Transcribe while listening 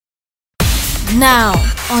Now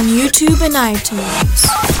on YouTube and iTunes.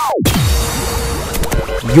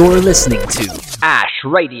 You're listening to Ash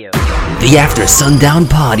Radio, the After Sundown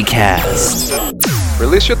Podcast.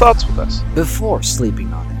 Release your thoughts with us Before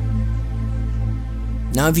sleeping on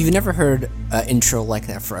it. Now, if you've never heard an intro like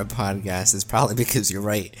that for a podcast, it's probably because you're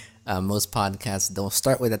right. Most podcasts don't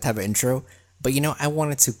start with that type of intro. But I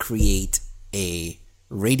wanted to create a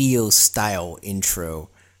radio-style intro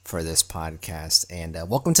for this podcast. And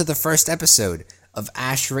welcome to the first episode of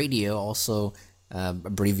Ash Radio, also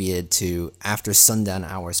abbreviated to After Sundown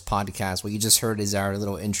Hours Podcast. What you just heard is our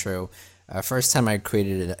little intro. First time I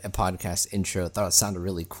created a podcast intro, thought it sounded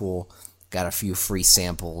really cool. Got a few free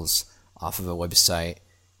samples off of a website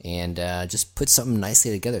and just put something nicely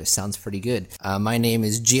together. It sounds pretty good. My name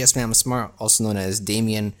is GS Mama Smart, also known as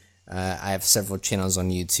Damien. I have several channels on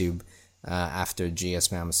YouTube after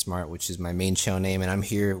GS Mama Smart, which is my main channel name, and I'm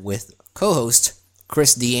here with co-host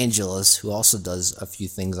Chris DeAngelis, who also does a few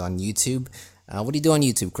things on YouTube. What do you do on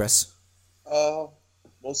YouTube, Chris?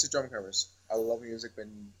 Mostly drum covers. I love music,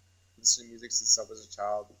 been listening to music since I was a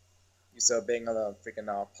child. Used to bang on the freaking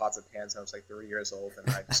pots and pans when I was like 3 years old, and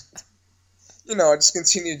I just, I just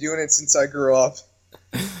continued doing it since I grew up.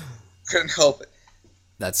 Couldn't help it.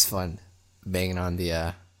 That's fun, banging on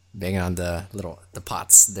the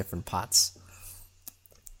pots, different pots.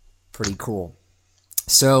 Pretty cool.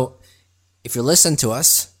 So, if you're listening to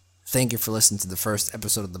us, thank you for listening to the first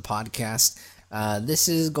episode of the podcast. This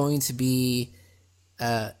is going to be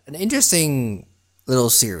an interesting little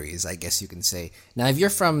series, I guess you can say. Now, if you're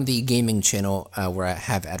from the gaming channel where I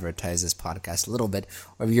have advertised this podcast a little bit,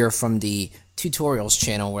 or if you're from the tutorials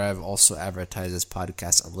channel where I've also advertised this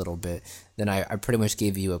podcast a little bit, then I pretty much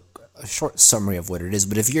gave you a short summary of what it is.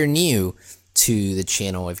 But if you're new to the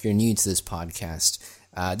channel, if you're new to this podcast,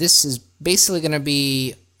 this is basically going to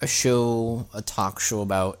be a talk show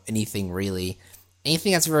about anything really.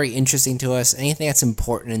 Anything that's very interesting to us, anything that's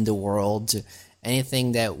important in the world,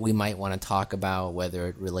 anything that we might want to talk about, whether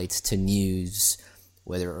it relates to news,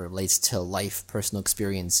 whether it relates to life, personal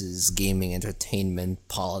experiences, gaming, entertainment,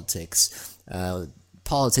 politics.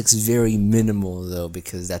 Politics is very minimal, though,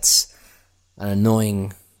 because that's an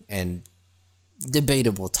annoying and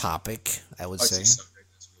debatable topic, I would say. Subject,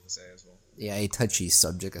 as we would say as well. Yeah, a touchy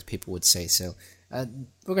subject, as people would say. So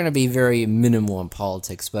we're going to be very minimal in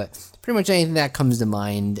politics, but pretty much anything that comes to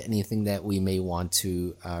mind, anything that we may want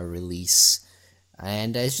to release.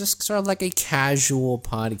 And it's just sort of like a casual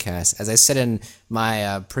podcast. As I said in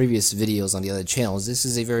my previous videos on the other channels, this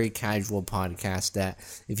is a very casual podcast that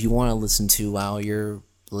if you want to listen to while you're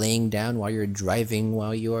laying down, while you're driving,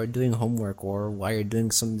 while you are doing homework, or while you're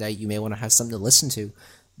doing something that you may want to have something to listen to,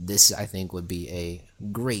 this, I think, would be a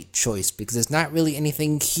great choice because it's not really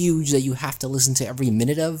anything huge that you have to listen to every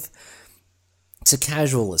minute of. It's a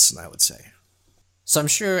casual listen, I would say. So I'm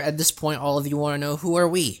sure at this point all of you want to know, who are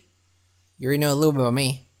we? You already know a little bit about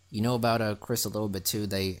me. You know about Chris a little bit too.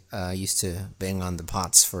 They used to bang on the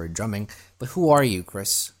pots for drumming. But who are you,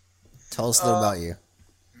 Chris? Tell us a little about you.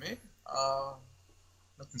 Me?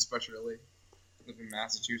 Nothing special really. Live in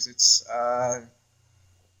Massachusetts.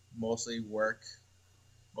 Mostly work.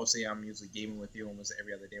 Mostly I'm usually gaming with you almost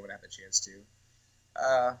every other day when I have the chance to.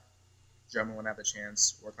 Drumming when I have the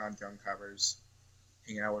chance. Work on drum covers.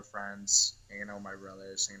 Hanging out with friends. Hanging out with my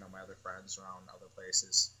brothers. Hanging out with my other friends around other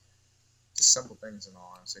places. Just simple things in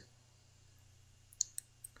all honesty.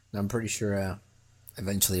 I'm pretty sure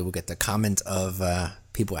eventually we'll get the comment of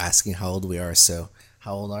people asking how old we are. So,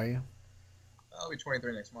 how old are you? I'll be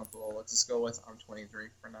 23 next month. Well, let's just go with I'm 23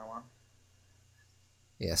 from now on.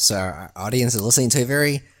 Yeah, so our audience is listening to a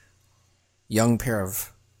very young pair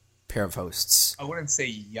of hosts. I wouldn't say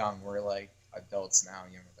young. We're like adults now,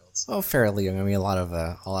 young adults. Oh, fairly young. I mean, a lot of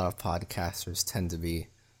podcasters tend to be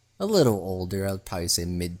a little older. I'd probably say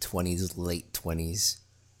mid-20s, late 20s.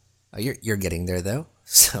 You're getting there though,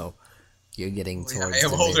 so you're getting towards. I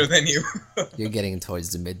am older than you. You're getting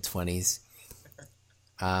towards the mid-20s.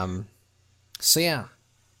 So yeah.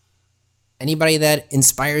 Anybody that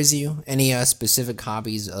inspires you? Any specific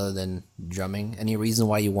hobbies other than drumming? Any reason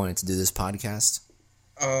why you wanted to do this podcast?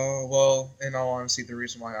 Well, in all honesty, the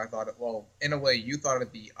reason why I thought it, well, in a way, you thought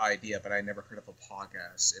of the idea, but I never heard of a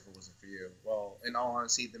podcast if it wasn't for you. Well, in all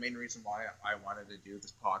honesty, the main reason why I wanted to do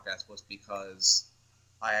this podcast was because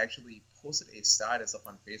I actually posted a status up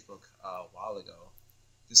on Facebook a while ago,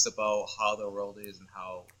 just about how the world is and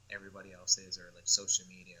how everybody else is, or like social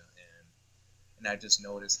media, and I just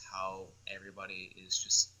noticed how everybody is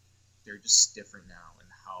just, they're just different now in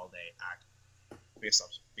how they act based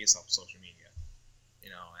off social media, and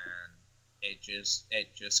it just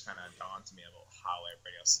kind of dawned to me about how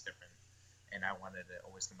everybody else is different, and I wanted to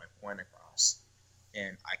always get my point across.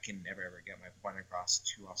 And I can never ever get my point across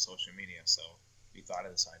too off social media. So we thought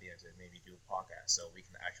of this idea to maybe do a podcast so we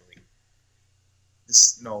can actually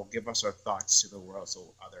give us our thoughts to the world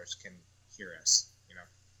so others can hear us.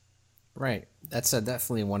 Right. That's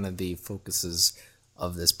definitely one of the focuses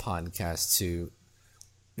of this podcast, to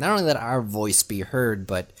not only let our voice be heard,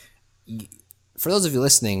 but for those of you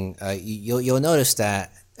listening, you'll notice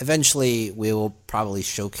that eventually we will probably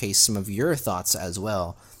showcase some of your thoughts as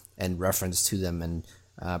well and reference to them, and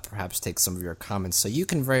perhaps take some of your comments. So you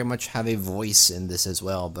can very much have a voice in this as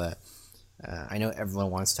well, but I know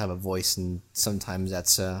everyone wants to have a voice, and sometimes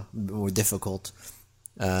that's more difficult.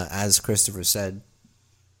 As Christopher said,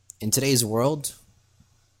 in today's world,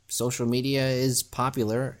 social media is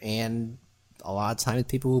popular, and a lot of times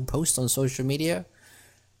people who post on social media,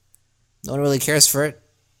 no one really cares for it.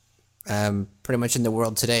 Pretty much in the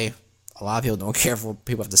world today, a lot of people don't care for what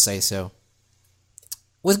people have to say, so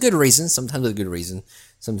with good reason, sometimes with good reason.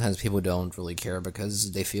 Sometimes people don't really care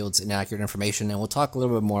because they feel it's inaccurate information, and we'll talk a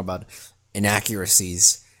little bit more about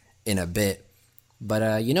inaccuracies in a bit. But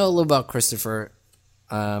a little about Christopher.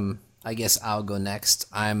 I guess I'll go next.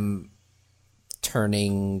 I am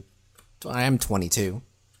 22,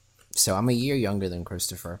 so I'm a year younger than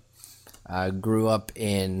Christopher. I grew up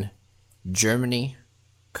in Germany,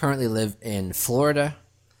 currently live in Florida,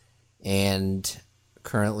 and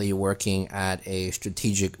currently working at a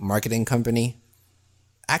strategic marketing company.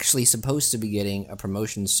 Actually supposed to be getting a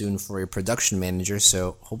promotion soon for a production manager,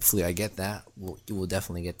 so hopefully I get that. You will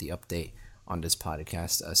definitely get the update on this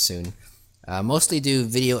podcast soon. Mostly do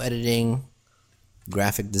video editing,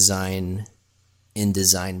 graphic design,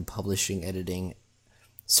 InDesign, publishing, editing,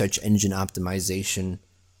 search engine optimization,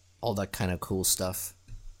 all that kind of cool stuff.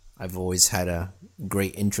 I've always had a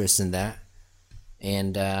great interest in that.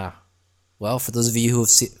 And, for those of you who've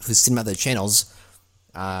seen my other channels,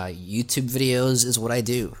 YouTube videos is what I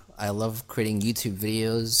do. I love creating YouTube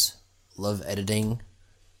videos, love editing,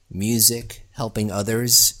 music, helping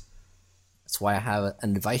others. That's why I have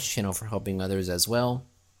an advice channel for helping others as well.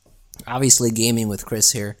 Obviously, gaming with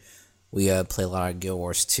Chris here. We play a lot of Guild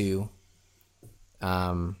Wars 2.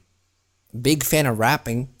 Big fan of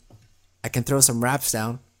rapping. I can throw some raps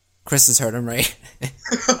down. Chris has heard them, right?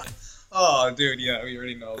 Oh, dude, yeah, we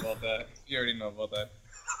already know about that.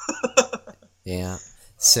 Yeah.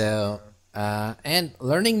 So, and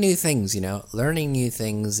learning new things, learning new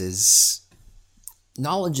things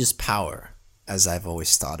knowledge is power, as I've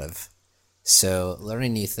always thought of. So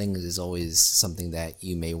learning new things is always something that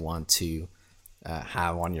you may want to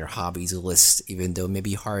have on your hobbies list, even though it may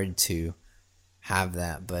be hard to have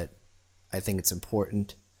that, but I think it's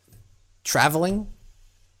important. Traveling,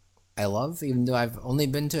 I love, even though I've only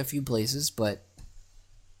been to a few places, but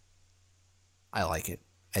I like it.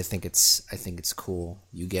 I think it's cool.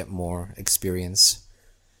 You get more experience.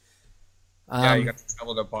 Yeah, you got to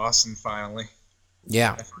travel to Boston finally.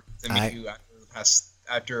 Yeah. To meet you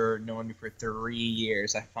after knowing you for 3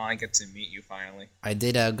 years, I finally get to meet you finally. I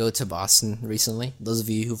did go to Boston recently. Those of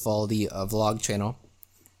you who follow the vlog channel,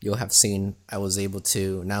 you'll have seen I was able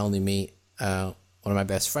to not only meet one of my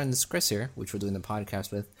best friends, Chris here, which we're doing the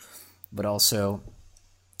podcast with, but also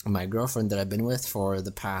my girlfriend that I've been with for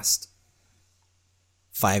the past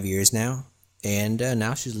 5 years now, and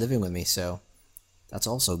now she's living with me, so that's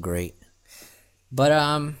also great. But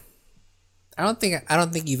I don't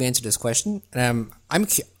think you've answered this question.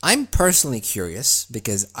 I'm personally curious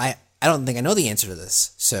because I don't think I know the answer to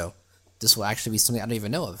this. So this will actually be something I don't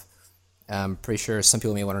even know of. I'm pretty sure some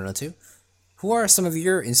people may want to know too. Who are some of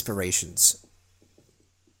your inspirations?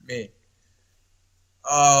 Me.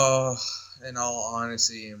 In all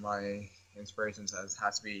honesty, my inspirations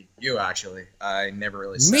has to be you. Actually, I never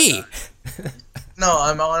really said me. That. No,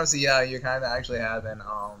 I'm honestly, yeah, you kind of actually have been.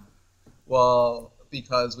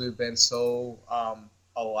 Because we've been so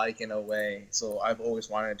alike in a way. So I've always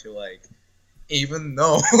wanted to, even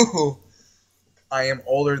though I am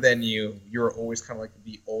older than you, you're always kind of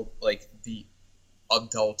the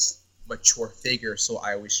adult, mature figure. So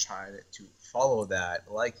I always tried to follow that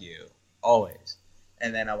like you, always.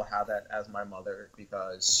 And then I will have that as my mother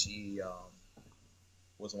because she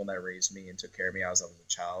was the one that raised me and took care of me as I was a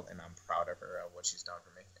child, and I'm proud of her and what she's done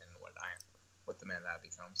for me and what the man that I've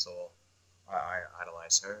become. So I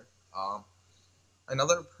idolize her.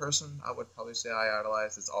 Another person I would probably say I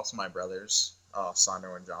idolize is also my brothers,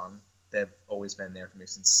 Sandro and John. They've always been there for me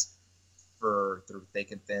through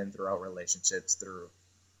thick and thin, throughout relationships, through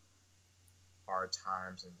hard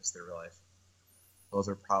times, and just through life. Those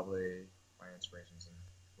are probably my inspirations and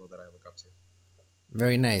people that I look up to.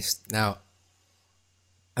 Very nice. Now,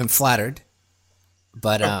 I'm flattered,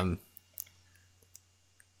 but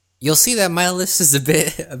you'll see that my list is a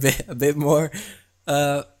bit more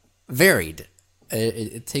varied.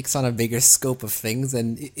 It takes on a bigger scope of things,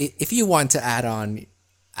 and if you want to add on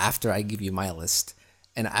after I give you my list,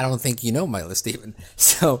 and I don't think you know my list even,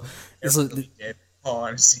 so this will,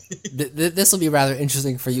 honestly. this will be rather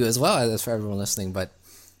interesting for you as well as for everyone listening. But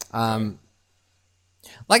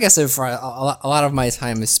like I said, for a lot of my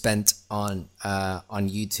time is spent on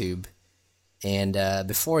YouTube, and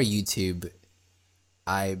before YouTube,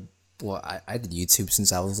 I did YouTube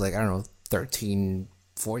since I was like, I don't know, 13,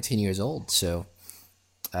 14 years old. So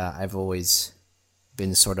I've always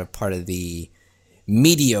been sort of part of the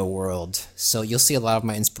media world. So you'll see a lot of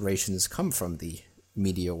my inspirations come from the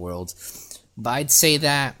media world. But I'd say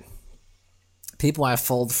that people I've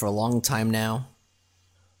followed for a long time now,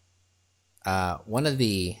 I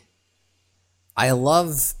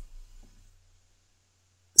love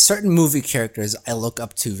certain movie characters I look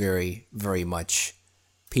up to very, very much.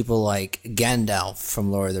 People like Gandalf from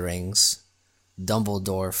Lord of the Rings,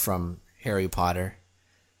 Dumbledore from Harry Potter.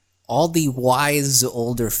 All the wise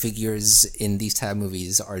older figures in these type of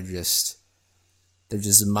movies are they're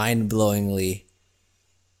just mind-blowingly,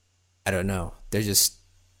 I don't know,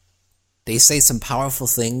 they say some powerful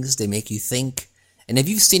things, they make you think. And if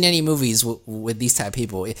you've seen any movies with these type of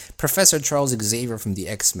people, Professor Charles Xavier from the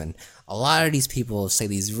X-Men, a lot of these people say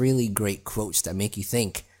these really great quotes that make you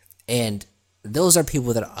think. And those are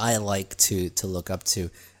people that I like to look up to.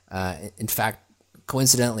 In fact,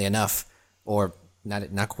 coincidentally enough, or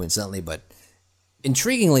not coincidentally, but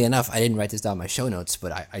intriguingly enough, I didn't write this down in my show notes,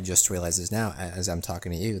 but I just realized this now as I'm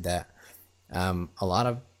talking to you, that a lot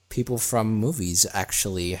of people from movies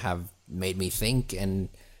actually have made me think and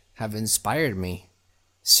have inspired me.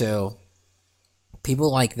 So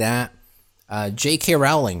people like that, J.K.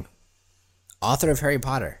 Rowling, author of Harry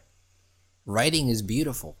Potter, writing is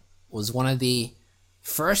beautiful, was one of the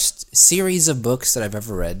first series of books that I've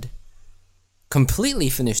ever read,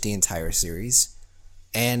 completely finished the entire series,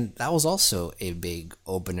 and that was also a big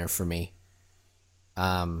opener for me.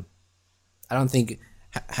 I don't think,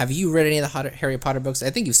 have you read any of the Harry Potter books?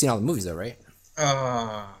 I think you've seen all the movies though, right?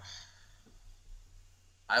 I've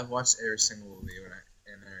watched every single movie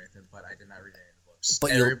and everything, but I did not read any of the books.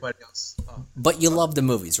 But everybody else. But you love the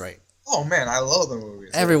movies, right? Oh man, I love the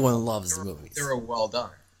movies. Everyone loves the movies. They were well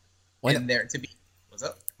done. When What's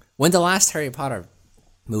up? When the last Harry Potter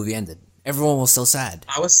movie ended, everyone was so sad.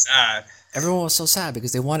 I was sad. Everyone was so sad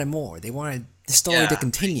because they wanted more. They wanted the story to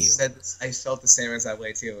continue. I felt the same as that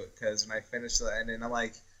way too, because when I finished the ending, I'm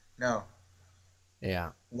like, no.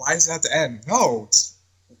 Yeah. Why does it have to end? No.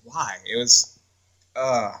 Why? It was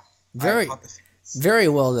very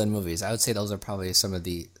well done movies. I would say those are probably some of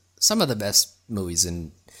the best movies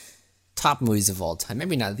and top movies of all time.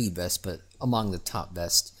 Maybe not the best, but among the top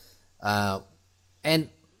best. And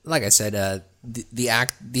like I said, the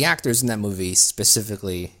actors in that movie,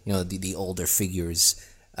 specifically, the older figures.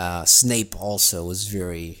 Snape also was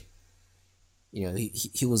very,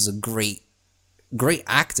 he was a great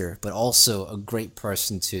actor, but also a great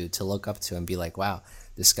person to look up to and be like, wow,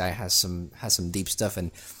 this guy has some deep stuff.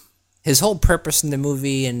 And his whole purpose in the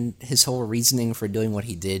movie and his whole reasoning for doing what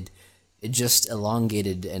he did, it just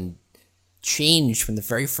elongated and changed from the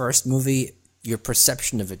very first movie. Your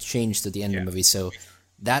perception of it changed at the end of the movie. So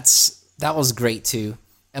that was great too.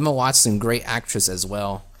 Emma Watson, great actress as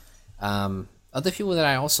well. Other people that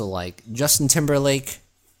I also like, Justin Timberlake.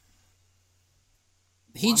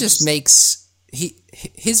 He just makes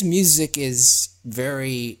his music is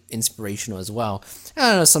very inspirational as well.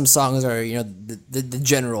 I don't know, some songs are the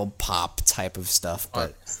general pop type of stuff,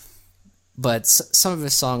 but some of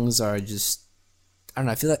his songs are just, I don't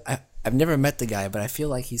know. I feel like I've never met the guy, but I feel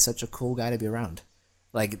like he's such a cool guy to be around.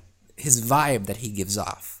 Like his vibe that he gives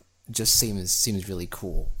off just seems really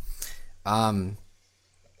cool. Other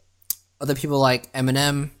people like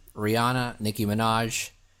Eminem, Rihanna, Nicki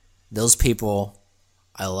Minaj, those people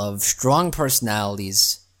I love. Strong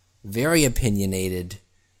personalities, very opinionated,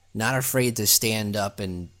 not afraid to stand up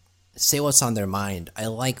and say what's on their mind. I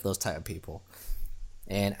like those type of people.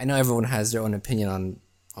 And I know everyone has their own opinion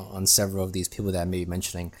on several of these people that I may be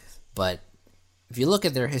mentioning, but if you look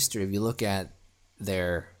at their history, if you look at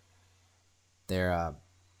their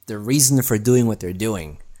reason for doing what they're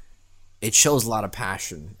doing, it shows a lot of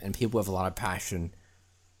passion, and people with a lot of passion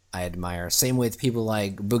I admire. Same with people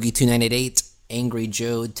like Boogie2988, Angry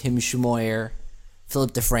Joe, Tim Schumacher,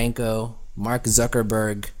 Philip DeFranco, Mark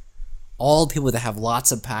Zuckerberg, all people that have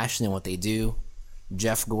lots of passion in what they do.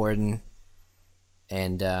 Jeff Gordon,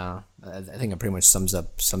 and I think it pretty much sums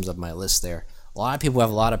up my list there. A lot of people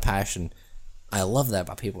have a lot of passion. I love that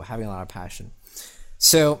about people having a lot of passion.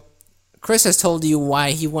 So Chris has told you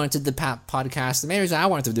why he wanted the podcast. The main reason I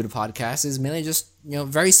wanted to do the podcast is mainly just,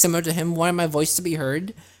 very similar to him, wanting my voice to be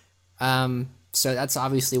heard. So that's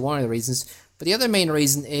obviously one of the reasons. But the other main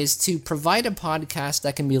reason is to provide a podcast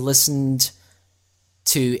that can be listened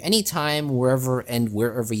to anytime, wherever and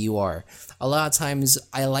wherever you are. A lot of times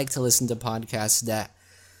I like to listen to podcasts that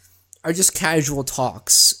are just casual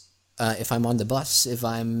talks. If I'm on the bus, if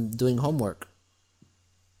I'm doing homework,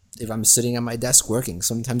 if I'm sitting at my desk working,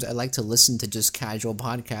 sometimes I like to listen to just casual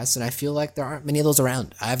podcasts, and I feel like there aren't many of those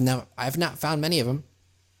around. I've not found many of them,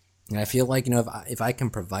 and I feel like if I can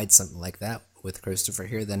provide something like that with Christopher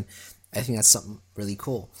here, then I think that's something really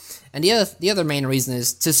cool. And the other main reason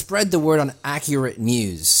is to spread the word on accurate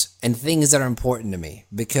news and things that are important to me,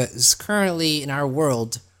 because currently in our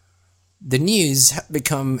world, the news have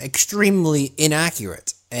become extremely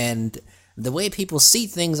inaccurate, and the way people see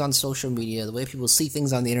things on social media, the way people see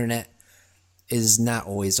things on the internet is not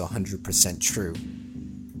always 100% true,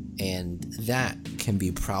 and that can be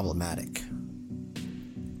problematic.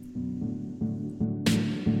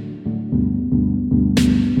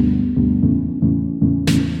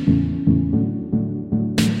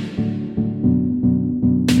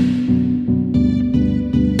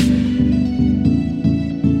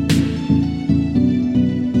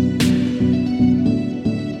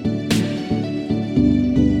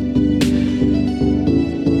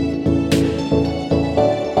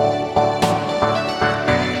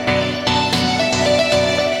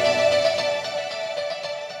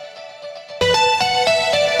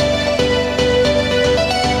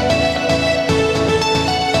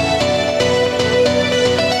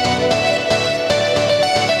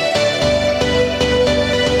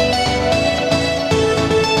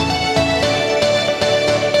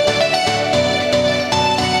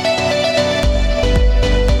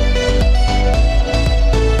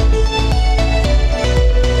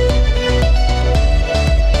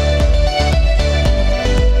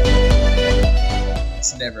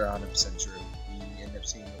 Never 100% true. We end up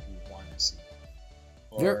seeing what we want to see.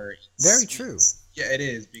 Very true. Yeah, it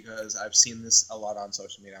is, because I've seen this a lot on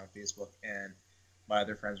social media, on Facebook, and my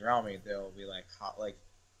other friends around me, they'll be like,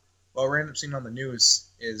 what we end up seeing on the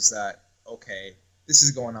news is that, okay, this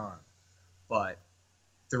is going on, but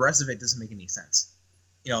the rest of it doesn't make any sense.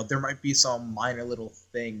 There might be some minor little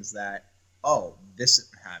things that, this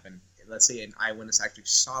happened. Let's say an eyewitness actually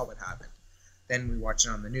saw what happened. Then we watch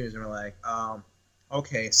it on the news, and we're like,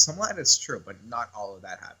 okay, some of that is true, but not all of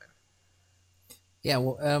that happened. Yeah,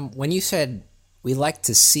 well, when you said we like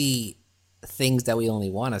to see things that we only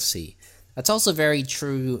want to see, that's also very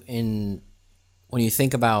true when you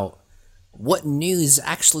think about what news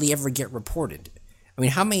actually ever get reported. I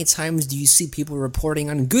mean, how many times do you see people reporting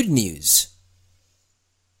on good news?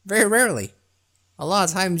 Very rarely. A lot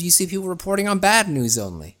of times you see people reporting on bad news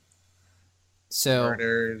only. So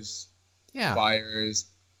Murders, yeah, fires,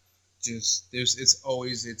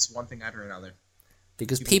 it's one thing after another.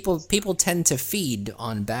 Because people tend to feed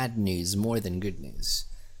on bad news more than good news.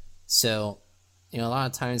 So, a lot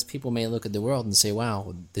of times people may look at the world and say,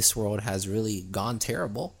 wow, this world has really gone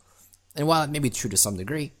terrible. And while it may be true to some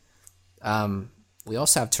degree, we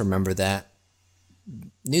also have to remember that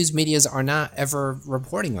news medias are not ever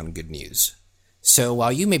reporting on good news. So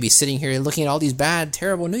while you may be sitting here looking at all these bad,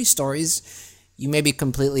 terrible news stories, you may be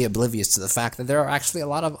completely oblivious to the fact that there are actually a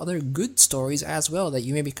lot of other good stories as well that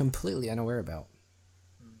you may be completely unaware about.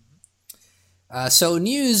 So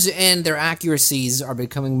news and their accuracies are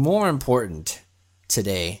becoming more important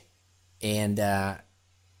today. And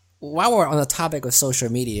while we're on the topic of social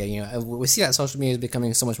media, we see that social media is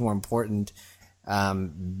becoming so much more important.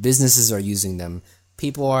 Businesses are using them.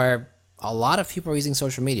 A lot of people are using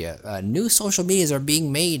social media. New social medias are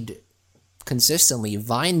being made consistently.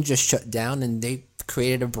 Vine just shut down, and they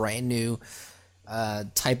created a brand new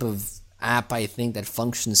type of app, I think, that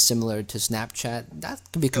functions similar to Snapchat. That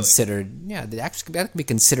can be considered, that can be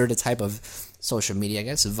considered a type of social media, I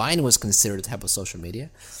guess. Vine was considered a type of social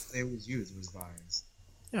media. It was Vines.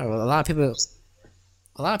 A lot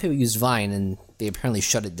of people use Vine, and they apparently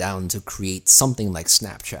shut it down to create something like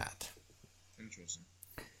Snapchat. Interesting.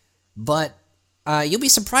 But you'll be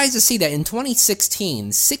surprised to see that in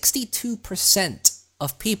 2016, 62%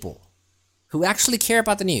 of people who actually care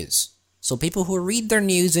about the news, so people who read their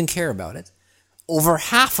news and care about it, over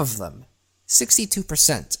half of them,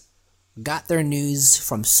 62%, got their news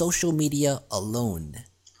from social media alone.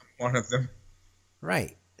 One of them.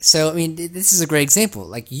 Right. So, I mean, this is a great example.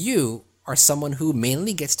 Like, you are someone who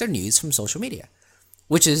mainly gets their news from social media,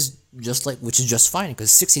 which is just fine,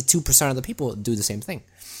 because 62% of the people do the same thing.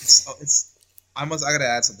 I gotta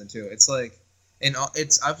add something too. It's like, And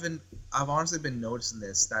I've honestly been noticing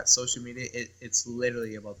this, that social media, it's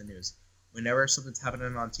literally about the news. Whenever something's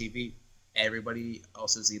happening on TV, everybody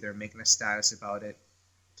else is either making a status about it,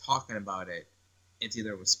 talking about it. It's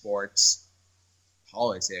either with sports,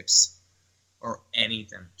 politics, or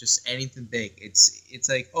anything, just anything big. It's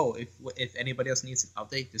like, oh, if anybody else needs an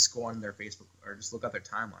update, just go on their Facebook or just look at their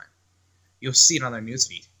timeline. You'll see it on their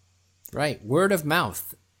newsfeed. Right. Word of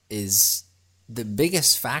mouth is the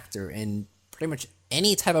biggest factor in pretty much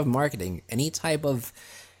any type of marketing, any type of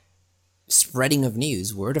spreading of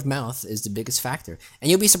news. Word of mouth is the biggest factor.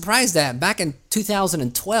 And you'll be surprised that back in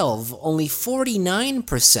 2012, only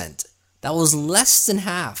 49%, that was less than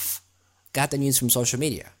half, got the news from social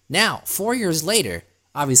media. Now, 4 years later,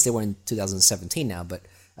 obviously we're in 2017 now, but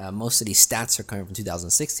most of these stats are coming from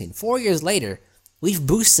 2016. 4 years later, we've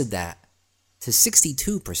boosted that to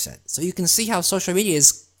 62%. So you can see how social media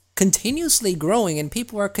is continuously growing and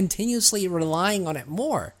people are continuously relying on it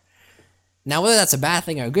more. Now, whether that's a bad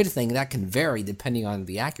thing or a good thing, that can vary depending on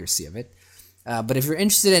the accuracy of it. But if you're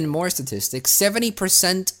interested in more statistics,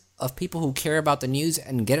 70% of people who care about the news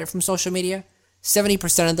and get it from social media,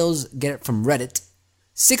 70% of those get it from Reddit,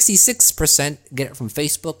 66% get it from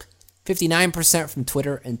Facebook, 59% from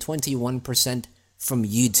Twitter, and 21% from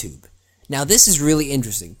YouTube. Now, this is really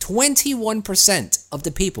interesting. 21% of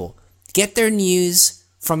the people get their news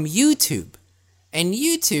from YouTube. And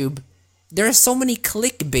YouTube, there are so many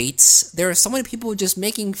clickbaits. There are so many people just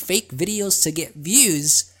making fake videos to get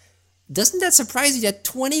views. Doesn't that surprise you that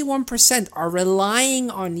 21% are relying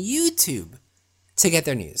on YouTube to get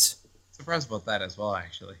their news? Surprised about that as well,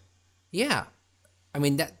 actually. Yeah. I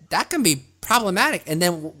mean, that can be problematic. And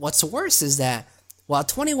then what's worse is that while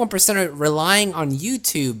 21% are relying on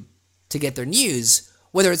YouTube to get their news,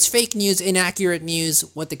 whether it's fake news, inaccurate news,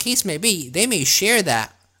 what the case may be, they may share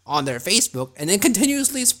that on their Facebook and then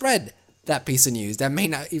continuously spread that piece of news that may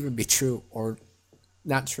not even be true or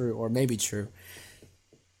not true or maybe true.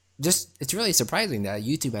 Just, it's really surprising that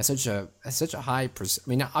YouTube has such a high I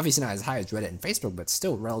mean, obviously not as high as Reddit and Facebook, but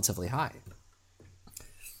still relatively high.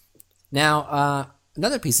 Now,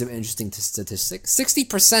 another piece of interesting statistic,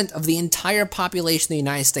 60% of the entire population of the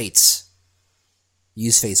United States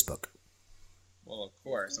use Facebook. Well, of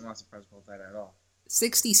course. I'm not surprised about that at all.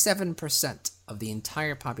 67% of the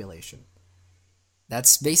entire population.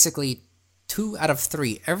 That's basically 2 out of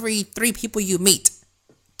 3. Every 3 people you meet,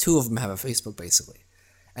 2 of them have a Facebook, basically.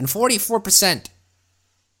 And 44%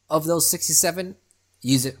 of those 67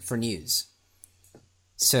 use it for news.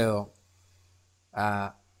 So,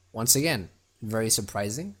 once again, very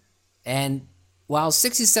surprising. And while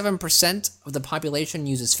 67% of the population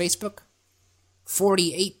uses Facebook,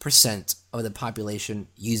 48% of the population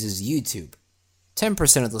uses YouTube.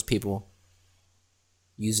 10% of those people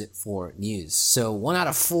use it for news. So 1 out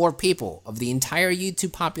of 4 people of the entire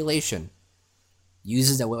YouTube population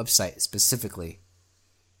uses the website specifically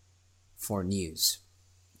for news.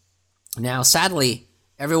 Now, sadly,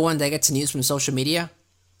 everyone that gets news from social media,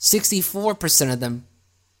 64% of them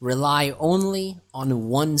rely only on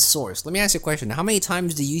one source. Let me ask you a question. How many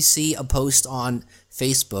times do you see a post on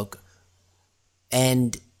Facebook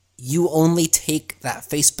and you only take that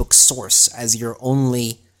Facebook source as your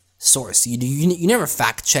only source? You never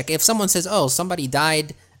fact check. If someone says, oh, somebody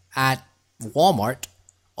died at Walmart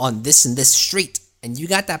on this and this street, and you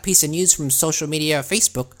got that piece of news from social media,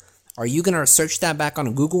 Facebook, are you going to search that back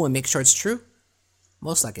on Google and make sure it's true?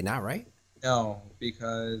 Most likely not, right? No,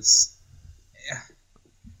 because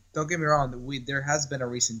don't get me wrong. There has been a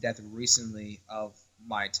recent death recently of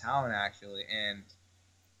my town, actually, and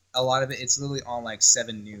a lot of it's literally on like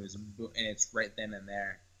 7 News, and it's right then and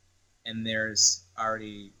there, and it's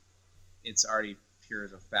already pure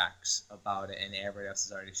of facts about it, and everybody else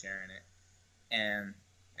is already sharing it, and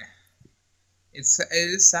it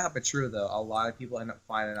is sad but true though. A lot of people end up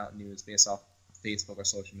finding out news based off Facebook or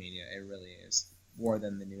social media. It really is more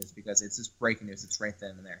than the news, because it's just breaking news. It's right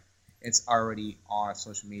then and there. It's already on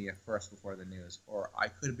social media first before the news, or I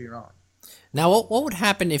could be wrong. Now, what would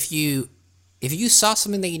happen if you saw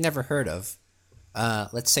something that you never heard of?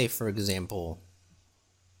 Let's say, for example,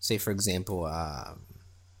 the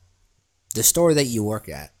store that you work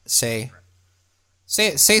at. Say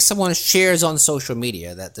someone shares on social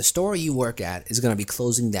media that the store you work at is going to be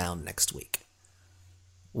closing down next week.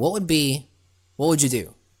 What would you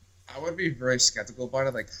do? I would be very skeptical about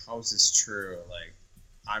it. Like, how is this true? Like,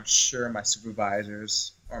 I'm sure my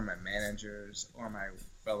supervisors or my managers or my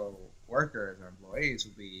fellow workers or employees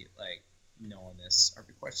would be like knowing this or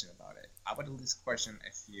be questioning about it. I would at least question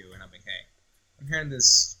a few, and I'm like, hey, I'm hearing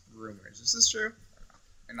this rumors. Is this true?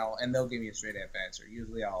 And they'll give me a straight up answer.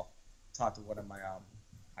 Usually, I'll talk to one of my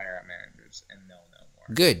higher up managers, and they'll know more.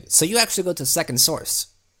 Good. So you actually go to second source.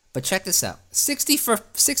 But check this out.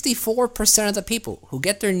 64% of the people who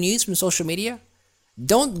get their news from social media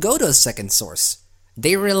don't go to a second source.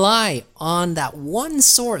 They rely on that one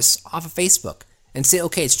source off of Facebook and say,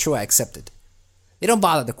 okay, it's true, I accept it. They don't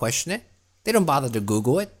bother to question it. They don't bother to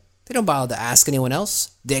Google it. They don't bother to ask anyone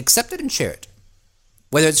else. They accept it and share it.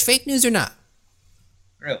 Whether it's fake news or not.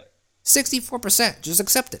 Really? 64% just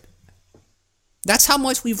accept it. That's how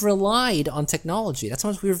much we've relied on technology. That's how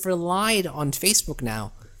much we've relied on Facebook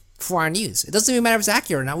now for our news. It doesn't even matter if it's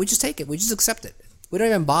accurate or not. We just take it. We just accept it. We don't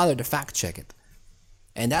even bother to fact check it.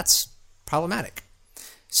 And that's problematic.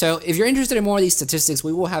 So if you're interested in more of these statistics,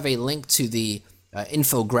 we will have a link to the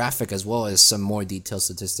infographic as well as some more detailed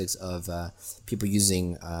statistics of people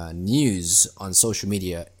using news on social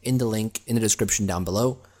media in the link in the description down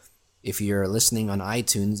below. If you're listening on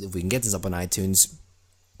iTunes, if we can get this up on iTunes,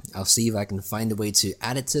 I'll see if I can find a way to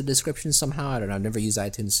add it to the description somehow. I don't know. I've never used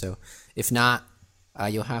iTunes, so if not,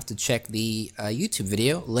 you'll have to check the YouTube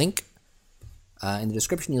video link. In the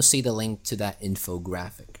description, you'll see the link to that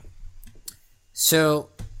infographic. So,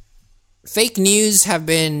 fake news have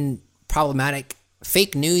been problematic.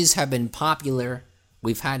 Fake news have been popular.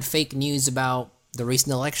 We've had fake news about the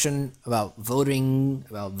recent election, about voting,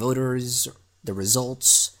 about voters, the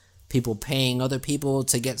results, people paying other people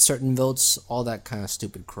to get certain votes, all that kind of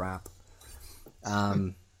stupid crap.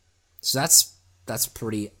 So that's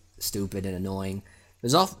pretty stupid and annoying.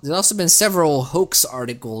 There's also been several hoax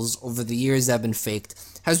articles over the years that have been faked.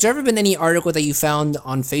 Has there ever been any article that you found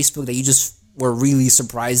on Facebook that you just were really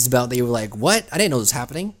surprised about, that you were like, what? I didn't know this was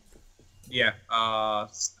happening? Yeah,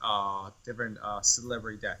 different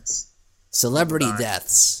celebrity deaths. Celebrity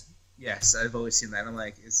deaths. Yes, I've always seen that. I'm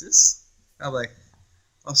like, is this? I'm like,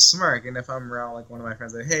 I'll smirk, and if I'm around like one of my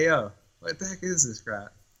friends, like, hey yo, what the heck is this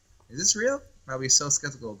crap? Is this real? And I'll be so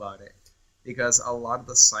skeptical about it because a lot of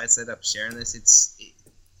the sites that end up sharing this,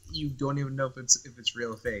 you don't even know if it's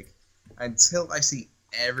real or fake until I see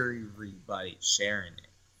everybody sharing it.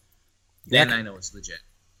 Then I know it's legit.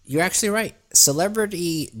 You're actually right.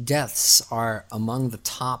 Celebrity deaths are among the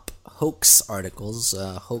top hoax articles.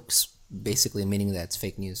 Hoax basically meaning that it's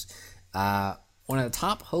fake news. One of the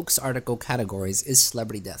top hoax article categories is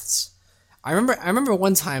celebrity deaths. I remember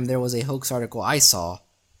one time there was a hoax article I saw,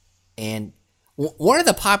 and one of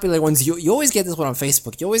the popular ones, you always get this one on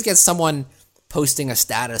Facebook. You always get someone posting a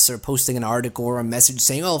status or posting an article or a message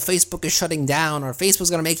saying, oh, Facebook is shutting down, or Facebook's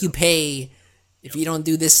going to make you pay if you don't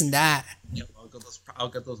do this and that. Yep, I'll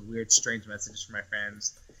get those weird, strange messages from my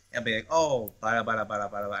friends and be like, oh, bada, bada,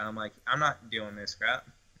 bada, bada, bada. And I'm like, I'm not doing this crap.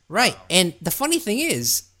 Right, and the funny thing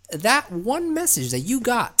is, that one message that you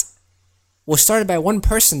got was started by one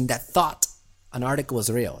person that thought an article was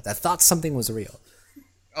real, that thought something was real.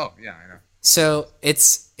 Oh, yeah, I know. So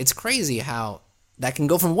it's crazy how that can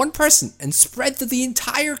go from one person and spread to the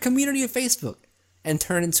entire community of Facebook and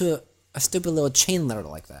turn into a stupid little chain letter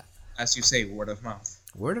like that. As you say, word of mouth.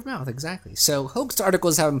 Word of mouth, exactly. So hoax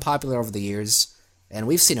articles have been popular over the years, and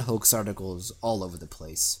we've seen hoax articles all over the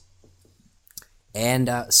place. And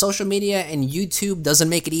social media and YouTube doesn't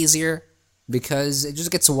make it easier because it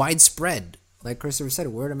just gets widespread. Like Christopher said,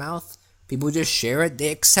 word of mouth. People just share it, they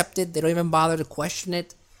accept it, they don't even bother to question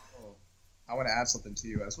it. I want to add something to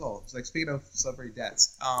you as well. So, like, speaking of celebrity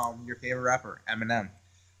deaths, your favorite rapper, Eminem.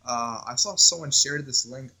 I saw someone share this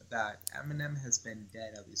link that Eminem has been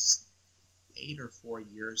dead at least 8 or 4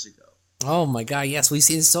 years ago. Oh my god, yes, we've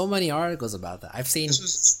seen so many articles about that. I've seen... This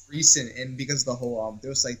was recent, and because of the whole, there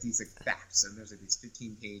was like these like facts, and there's like these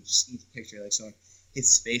 15 pages, each picture, like showing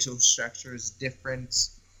his facial structure is different,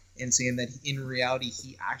 and saying that in reality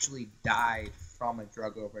he actually died from a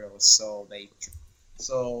drug overdose, so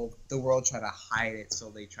the world tried to hide it, so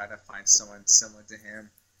they tried to find someone similar to him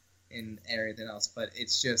and everything else. But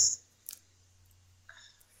it's just...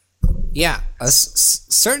 Yeah,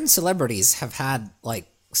 certain celebrities have had like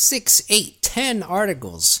 6, 8, 10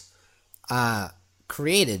 articles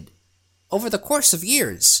created over the course of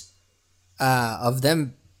years of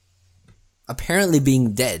them apparently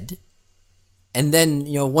being dead. And then,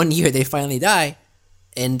 1 year they finally die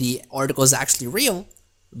and the article is actually real.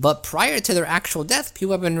 But prior to their actual death,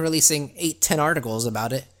 people have been releasing 8, 10 articles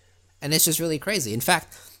about it, and it's just really crazy. In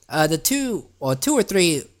fact, the two or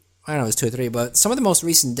three, I don't know if it's 2 or 3, but some of the most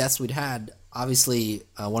recent deaths we'd had, obviously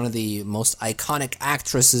one of the most iconic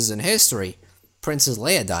actresses in history, Princess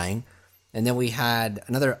Leia, dying, and then we had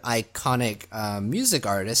another iconic music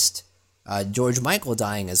artist, George Michael,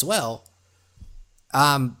 dying as well.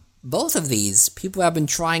 Both of these, people have been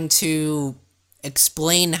trying to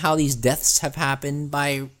explain how these deaths have happened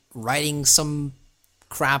by writing some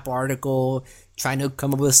crap article, trying to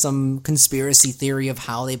come up with some conspiracy theory of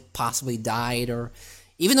how they possibly died, or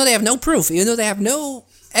even though they have no proof, even though they have no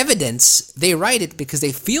evidence, they write it because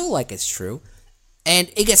they feel like it's true. And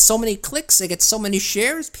it gets so many clicks, it gets so many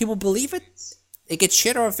shares, people believe it. It gets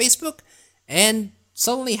shared on Facebook, and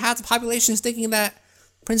suddenly half the population is thinking that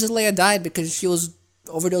Princess Leia died because she was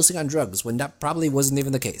overdosing on drugs, when that probably wasn't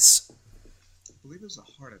even the case. I believe it was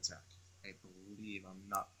a heart attack. I believe. I'm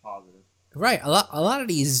not positive. Right, a lot of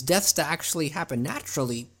these deaths that actually happen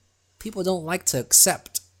naturally, people don't like to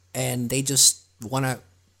accept, and they just want to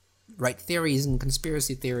write theories and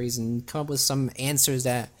conspiracy theories and come up with some answers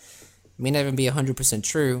that may not even be 100%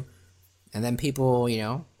 true. And then people,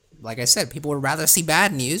 like I said, people would rather see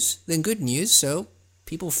bad news than good news, so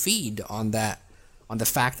people feed on that, on the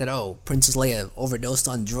fact that, oh, Princess Leia overdosed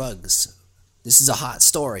on drugs. This is a hot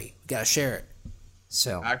story. We gotta share it.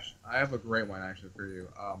 So Actually, I have a great one actually for you.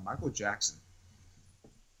 Michael Jackson.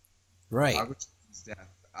 right. Michael Jackson's death.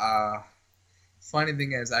 Funny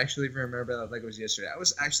thing is, I actually remember that like it was yesterday. I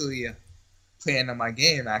was actually playing on my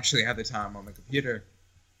game actually at the time on the computer,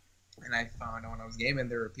 and I found out when I was gaming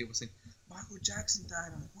there were people saying Michael Jackson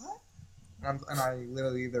died. I'm like, what? And I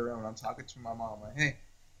literally leave the room and I'm talking to my mom. I'm like, hey,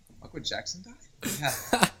 Michael Jackson died?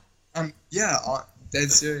 Yeah. Yeah, dead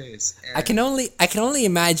serious. And I can only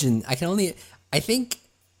imagine. I forget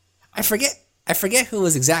who it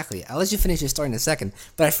was exactly. I'll let you finish your story in a second,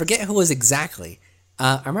 but I forget who it was exactly.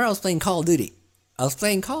 I remember I was playing Call of Duty. And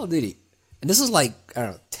this was like, I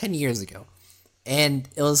don't know, 10 years ago. And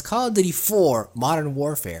it was Call of Duty 4 Modern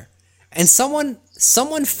Warfare. And someone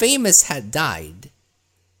famous had died.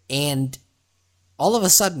 And all of a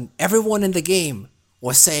sudden, everyone in the game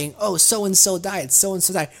was saying, oh, so-and-so died,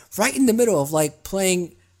 so-and-so died. Right in the middle of like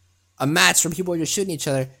playing a match where people are just shooting each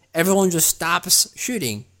other, everyone just stops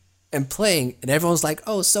shooting and playing. And everyone's like,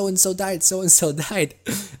 oh, so-and-so died, so-and-so died.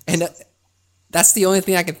 And that's the only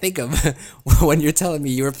thing I can think of when you're telling me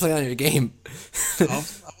you were playing on your game. it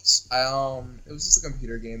was just a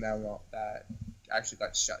computer game that actually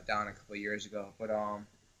got shut down a couple of years ago. But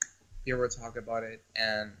here we're talking about it,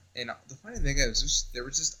 and the funny thing is, there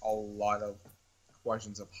was just a lot of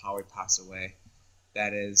questions of how he passed away.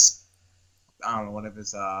 That is, I don't know, one of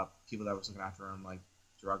his people that was looking after him like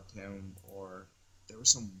drugged him, or there was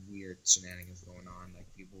some weird shenanigans going on. Like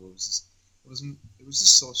people, it was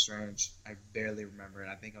just so strange. I barely remember it.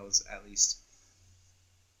 I think I was at least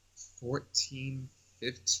 14,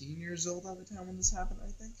 15 years old at the time when this happened,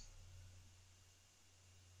 I think.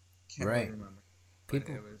 Can't Right. really remember. But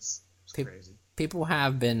People- it was crazy. People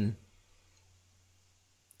have been,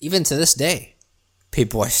 even to this day,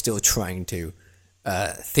 people are still trying to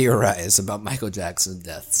theorize about Michael Jackson's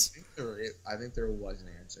deaths. I think there was an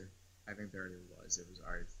answer. I think there already was. It was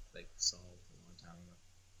already like solved a long time ago.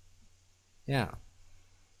 Yeah.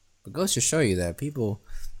 But goes to show you that people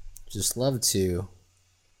just love to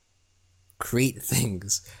create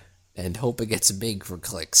things and hope it gets big for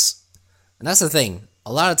clicks. And that's the thing.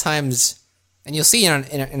 A lot of times, and you'll see in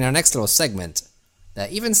our next little segment,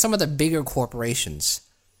 that even some of the bigger corporations,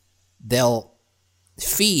 they'll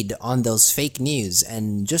feed on those fake news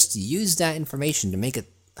and just use that information to make a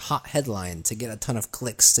hot headline to get a ton of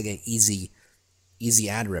clicks, to get easy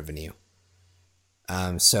ad revenue.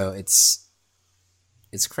 So it's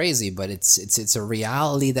crazy, but it's a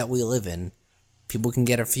reality that we live in. People can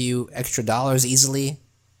get a few extra dollars easily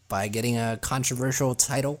by getting a controversial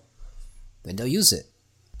title, then they'll use it,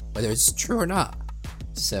 whether it's true or not.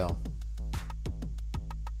 So,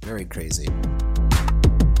 very crazy.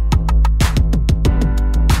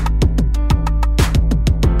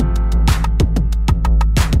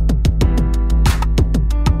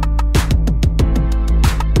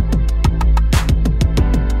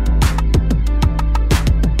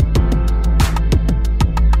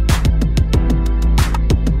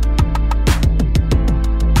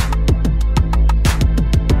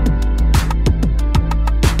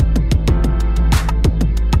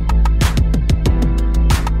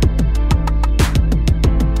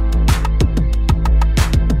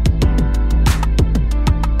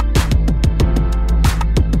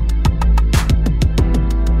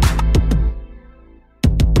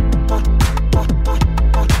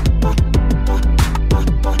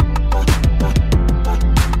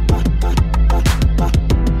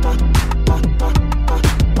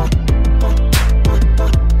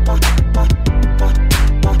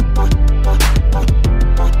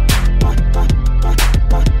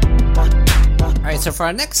 So for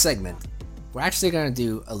our next segment, we're actually going to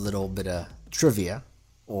do a little bit of trivia,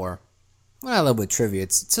 or well, not a little bit of trivia.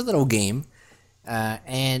 It's a little game,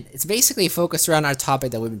 and it's basically focused around our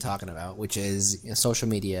topic that we've been talking about, which is social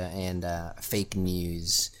media and fake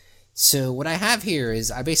news. So what I have here is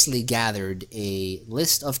I basically gathered a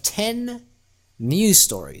list of 10 news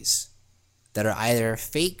stories that are either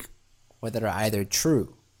fake or that are either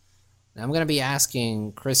true. Now I'm going to be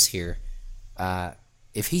asking Chris here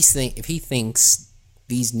if he thinks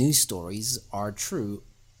these news stories are true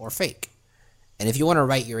or fake. And if you want to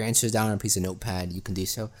write your answers down on a piece of notepad, you can do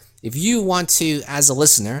so. If you want to, as a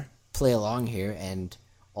listener, play along here and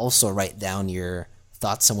also write down your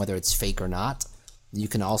thoughts on whether it's fake or not, you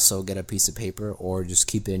can also get a piece of paper or just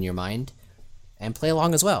keep it in your mind and play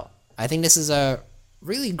along as well. I think this is a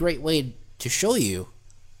really great way to show you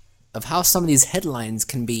of how some of these headlines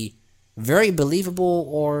can be very believable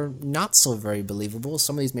or not so very believable.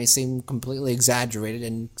 Some of these may seem completely exaggerated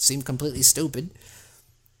and seem completely stupid,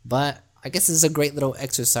 but I guess this is a great little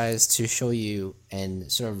exercise to show you and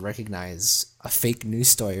sort of recognize a fake news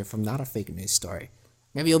story from not a fake news story.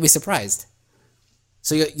 Maybe you'll be surprised.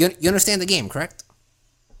 So you understand the game, correct?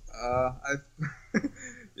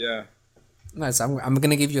 Yeah. Nice. I'm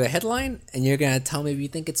gonna give you a headline, and you're gonna tell me if you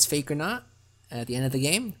think it's fake or not. At the end of the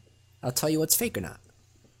game, I'll tell you what's fake or not.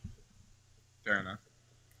 Fair enough.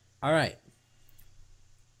 All right.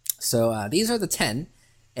 So these are the 10,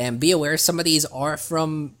 and be aware some of these are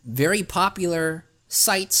from very popular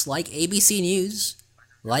sites like ABC News,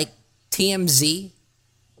 like TMZ,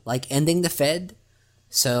 like Ending the Fed.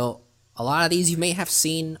 So a lot of these you may have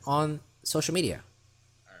seen on social media.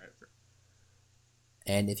 All right.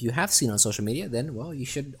 And if you have seen on social media, then, well, you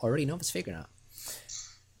should already know if it's fake or not.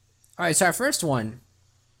 All right, so our first one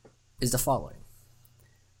is the following.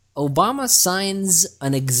 Obama signs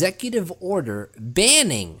an executive order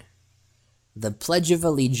banning the Pledge of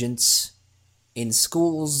Allegiance in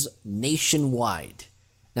schools nationwide.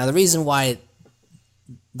 Now, before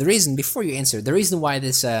you answer, the reason why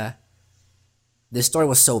this story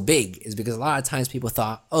was so big is because a lot of times people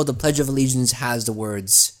thought, oh, the Pledge of Allegiance has the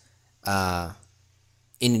words,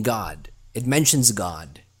 in God. It mentions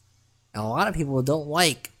God. And a lot of people don't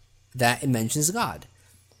like that it mentions God.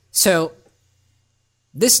 So,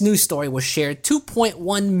 this news story was shared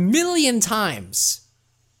 2.1 million times.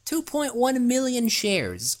 2.1 million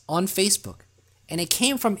shares on Facebook. And it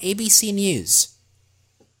came from ABC News.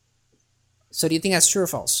 So do you think that's true or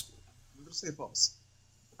false? I'm going to say false.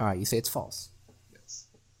 Alright, you say it's false. Yes.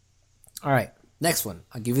 Alright, next one.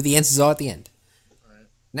 I'll give you the answers all at the end. Alright.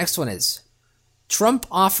 Next one is, Trump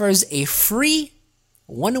offers a free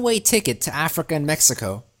one-way ticket to Africa and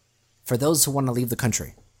Mexico for those who want to leave the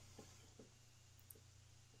country.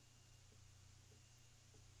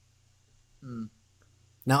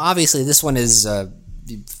 Now, obviously, this one is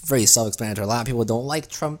very self-explanatory. A lot of people don't like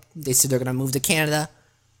Trump. They said they're going to move to Canada.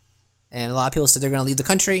 And a lot of people said they're going to leave the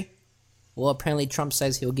country. Well, apparently Trump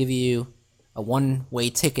says he'll give you a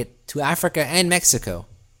one-way ticket to Africa and Mexico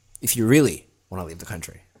if you really want to leave the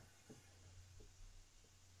country.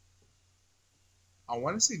 I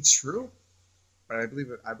want to say true, but I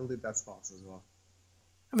believe that's false as well.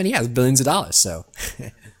 I mean, he has billions of dollars, so.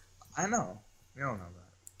 I know. We don't know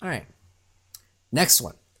that. All right. Next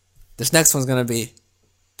one. This next one's going to be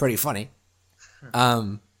pretty funny.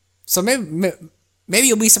 So maybe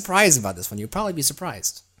you'll be surprised about this one. You'll probably be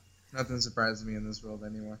surprised. Nothing surprises me in this world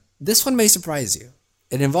anymore. This one may surprise you.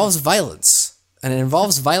 It involves violence. And it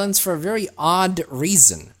involves violence for a very odd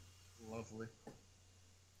reason. Lovely.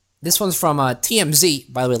 This one's from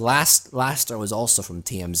TMZ. By the way, last story was also from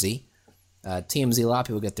TMZ. TMZ, a lot of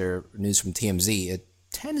people get their news from TMZ. It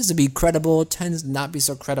tends to be credible, tends to not be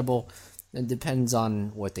so credible. It depends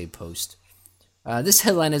on what they post. This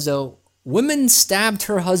headline is, woman stabbed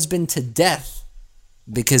her husband to death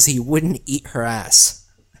because he wouldn't eat her ass.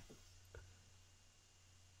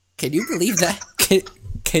 Can you believe that?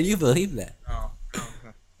 Can you believe that? No,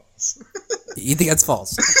 that's false. You think that's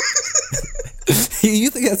false? You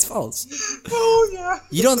think that's false? Oh yeah.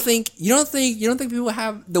 You don't think people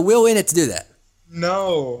have the will in it to do that?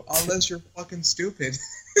 No, unless you're fucking stupid.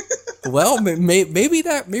 Well, maybe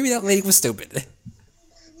that lady was stupid.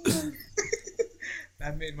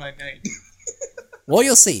 That made my night. Well,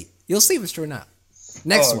 you'll see. You'll see if it's true or not.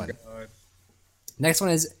 Next one. God. Next one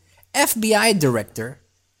is, FBI director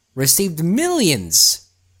received millions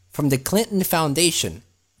from the Clinton Foundation.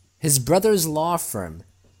 His brother's law firm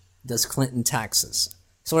does Clinton taxes.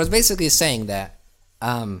 So it's basically saying that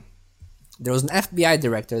there was an FBI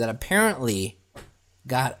director that apparently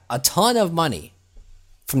got a ton of money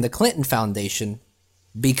from the Clinton Foundation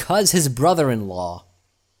because his brother-in-law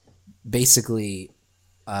basically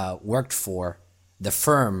worked for the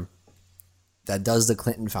firm that does the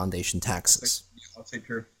Clinton Foundation taxes. I'll say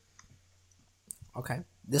true. Okay.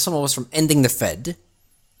 This one was from Ending the Fed.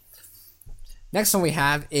 Next one we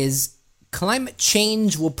have is climate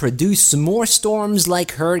change will produce more storms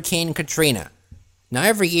like Hurricane Katrina. Now,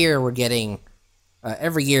 every year the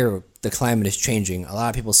climate is changing. A lot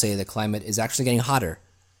of people say the climate is actually getting hotter,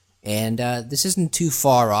 and this isn't too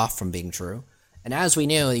far off from being true. And as we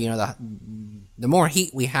know, the more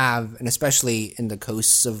heat we have, and especially in the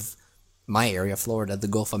coasts of my area, Florida, the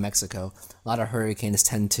Gulf of Mexico, a lot of hurricanes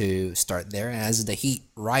tend to start there. And as the heat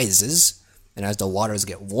rises, and as the waters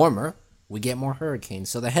get warmer, we get more hurricanes.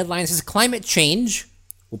 So the headline says climate change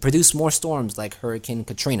will produce more storms like Hurricane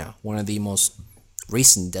Katrina, one of the most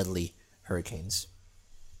recent deadly hurricanes.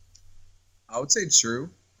 I would say true,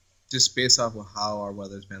 just based off of how our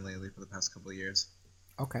weather's been lately for the past couple of years.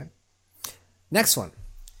 Okay. Next one.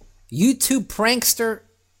 YouTube prankster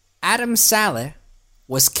Adam Saleh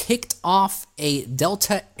was kicked off a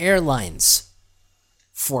Delta Airlines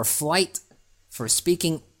for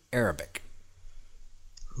speaking Arabic.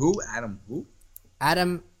 Who? Adam who?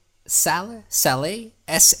 Adam Saleh?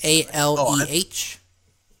 S-A-L-E-H.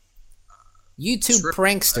 YouTube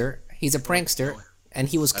prankster. He's a prankster, and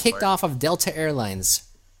he was kicked off of Delta Airlines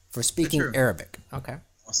for speaking Arabic. Okay.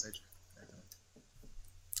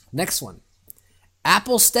 Next one.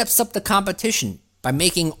 Apple steps up the competition by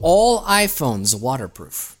making all iPhones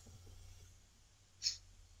waterproof.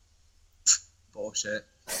 Bullshit.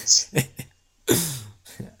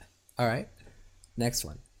 All right. Next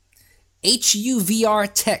one. HUVR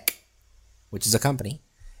Tech, which is a company,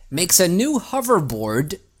 makes a new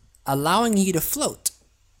hoverboard allowing you to float.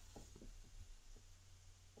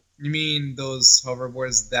 You mean those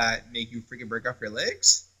hoverboards that make you freaking break off your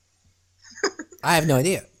legs? I have no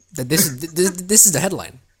idea. This is the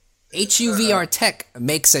headline. HUVR Tech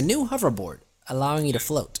makes a new hoverboard allowing you to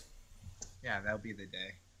float. Yeah, that would be the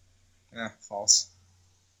day. False.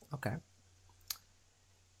 Okay.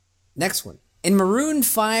 Next one. In Maroon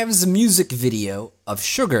 5's music video of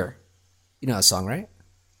Sugar, you know that song, right?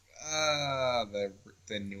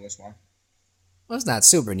 The newest one. Well, it's not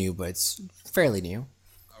super new, but it's fairly new.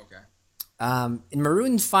 Okay. In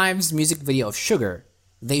Maroon 5's music video of Sugar,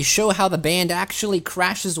 they show how the band actually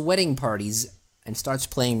crashes wedding parties and starts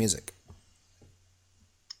playing music.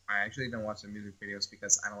 I actually don't watch the music videos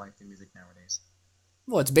because I don't like the music nowadays.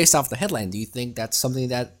 Well, it's based off the headline. Do you think that's something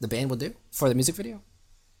that the band will do for the music video?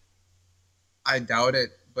 I doubt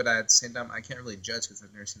it, but at the same time, I can't really judge because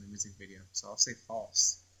I've never seen the music video. So I'll say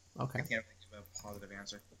false. Okay. I can't really give a positive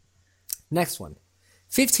answer. Next one.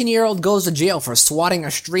 15-year-old goes to jail for swatting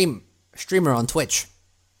a streamer on Twitch.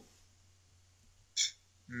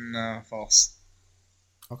 No, false.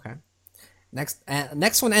 Okay. Next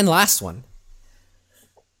one and last one.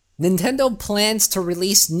 Nintendo plans to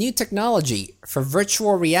release new technology for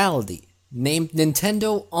virtual reality named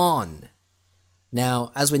Nintendo On.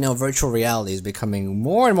 Now, as we know, virtual reality is becoming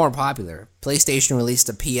more and more popular. PlayStation released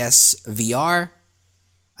the PS VR.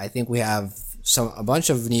 I think we have a bunch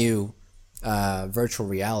of new virtual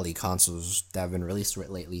reality consoles that have been released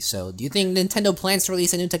lately. So, do you think Nintendo plans to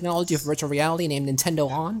release a new technology for virtual reality named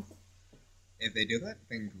Nintendo On? If they do that,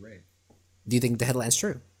 then great. Do you think the headline's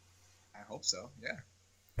true? I hope so,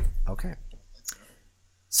 yeah. Okay.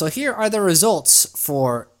 So here are the results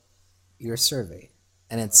for your survey.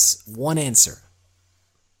 And it's one answer.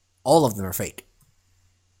 All of them are fake.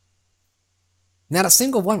 Not a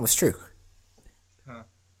single one was true. Huh.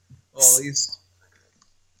 Well, at least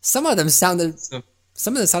Some of them sounded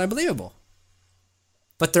believable.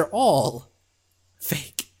 But they're all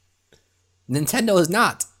fake. Nintendo is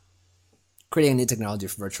not creating new technology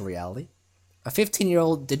for virtual reality. A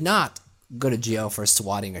 15-year-old did not go to jail for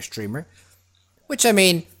swatting a streamer. Which, I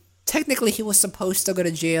mean, technically he was supposed to go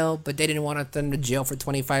to jail, but they didn't want them to jail for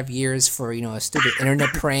 25 years for, a stupid internet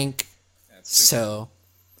prank. So,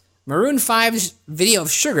 Maroon 5's video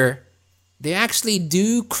of Sugar, they actually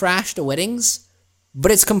do crash the weddings,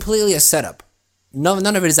 but it's completely a setup.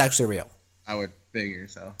 None of it is actually real. I would figure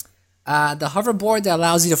so. The hoverboard that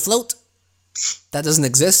allows you to float, that doesn't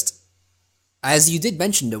exist. As you did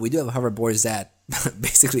mention, though, we do have hoverboards that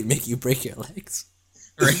basically make you break your legs.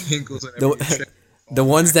 The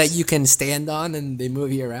ones that you can stand on and they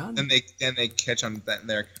move you around. And they catch on that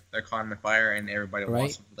they're caught in the fire and everybody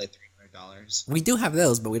wants them for like $300. We do have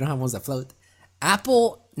those, but we don't have ones that float.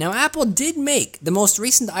 Apple did make the most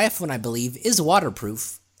recent iPhone, I believe, is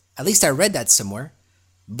waterproof. At least I read that somewhere.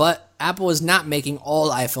 But Apple is not making all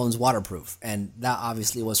iPhones waterproof, and that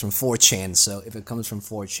obviously was from 4chan. So if it comes from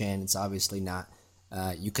 4chan, it's obviously not.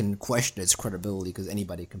 You can question its credibility because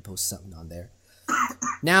anybody can post something on there.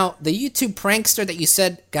 Now, the YouTube prankster that you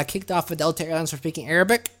said got kicked off of Delta Airlines for speaking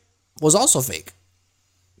Arabic was also fake.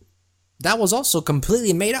 That was also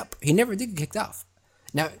completely made up. He never did get kicked off.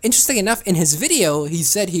 Now, interesting enough, in his video, he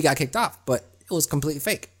said he got kicked off, but it was completely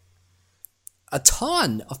fake. A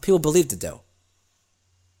ton of people believed it, though.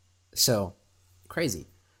 So, crazy.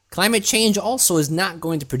 Climate change also is not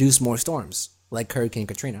going to produce more storms, like Hurricane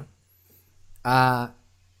Katrina.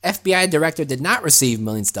 FBI director did not receive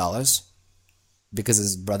millions of dollars because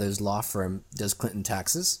his brother's law firm does Clinton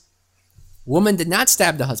taxes. Woman did not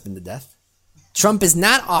stab the husband to death. Trump is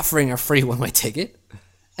not offering a free one-way ticket.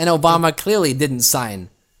 And Obama clearly didn't sign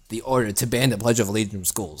the order to ban the Pledge of Allegiance from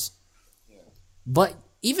schools. But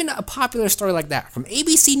even a popular story like that from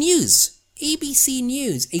ABC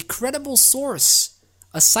News, a credible source,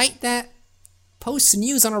 a site that posts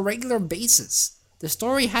news on a regular basis. The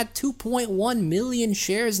story had 2.1 million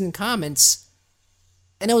shares and comments,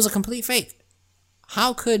 and it was a complete fake.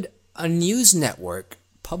 How could a news network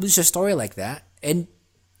publish a story like that and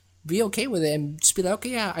be okay with it and just be like,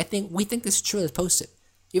 okay, yeah, we think this is true, let's post it.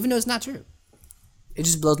 Even though it's not true. It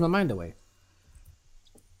just blows my mind away.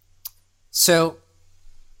 So,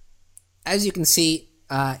 as you can see,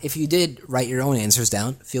 if you did write your own answers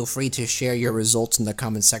down, feel free to share your results in the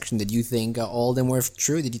comment section. Did you think all of them were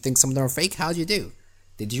true? Did you think some of them were fake? How did you do?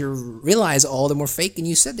 Did you realize all of them were fake and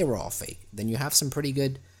you said they were all fake? Then you have some pretty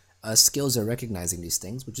good skills at recognizing these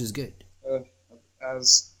things, which is good.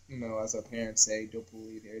 As our parents say, don't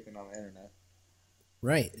believe everything on the internet.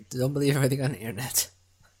 Right. Don't believe everything on the internet.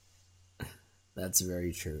 That's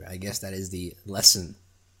very true. I guess that is the lesson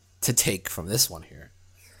to take from this one here.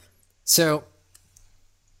 So,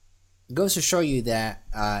 it goes to show you that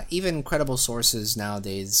even credible sources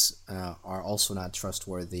nowadays are also not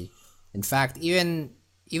trustworthy. In fact, even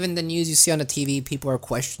the news you see on the TV, people are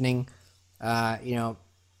questioning.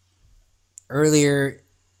 Earlier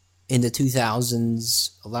in the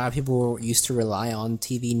 2000s, a lot of people used to rely on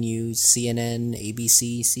TV news, CNN,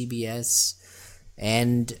 ABC, CBS.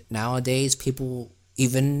 And nowadays, people,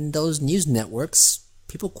 even those news networks,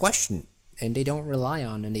 people question and they don't rely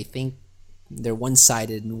on, and they think they're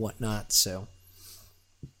one-sided and whatnot. So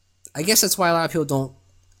I guess that's why a lot of people don't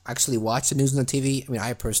actually watch the news on the TV. I mean,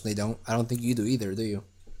 I personally don't. I don't think you do either, do you?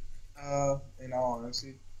 In all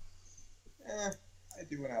honesty, I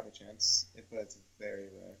do when I have a chance, but it's very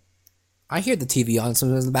rare. I hear the TV on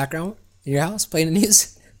sometimes in the background in your house playing the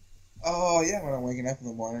news. Oh yeah, when I'm waking up in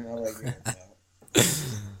the morning, I'm like,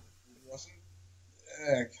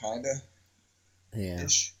 kinda. Yeah.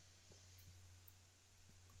 Ish.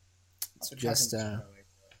 It's just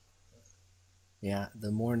yeah,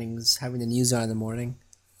 the mornings, having the news on in the morning.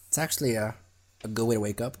 It's actually a good way to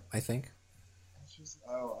wake up, I think.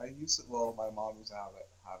 I used to. Well, my mom used to have it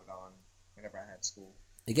on whenever I had school.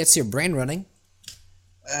 It gets your brain running.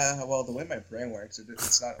 Well, the way my brain works,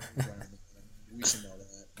 it's not. We should know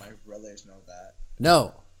that. My relatives know that.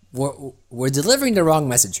 No, we're delivering the wrong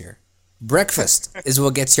message here. Breakfast is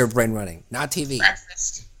what gets your brain running, not TV.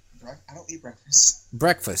 Breakfast. I don't eat breakfast.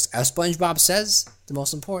 Breakfast, as SpongeBob says, the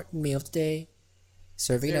most important meal of the day.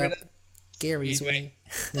 Serving it up Gary's way.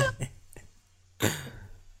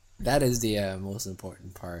 That is the most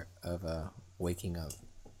important part of waking up.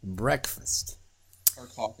 Breakfast. Or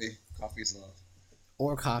coffee. Coffee's love.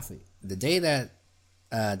 Or coffee. The day that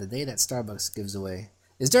Starbucks gives away.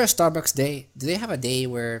 Is there a Starbucks day? Do they have a day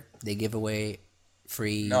where they give away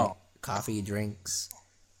free coffee drinks?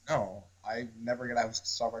 No, I never get out of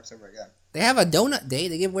Starbucks ever again. They have a donut day.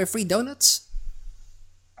 They give away free donuts.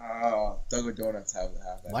 Dunkin' Donuts have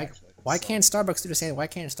that. Why can't Starbucks do the same? Why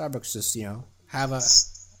can't Starbucks just have a?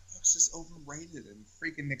 Starbucks is overrated and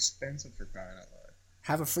freaking expensive for crying out loud.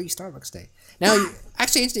 Have a free Starbucks day. Now,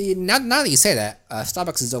 actually, now that you say that,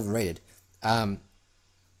 Starbucks is overrated.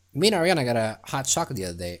 Me and Ariana got a hot chocolate the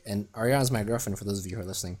other day, and Ariana's my girlfriend. For those of you who are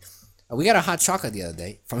listening, we got a hot chocolate the other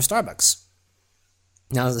day from Starbucks.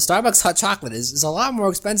 Now, the Starbucks hot chocolate is a lot more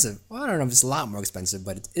expensive. Well, I don't know if it's a lot more expensive,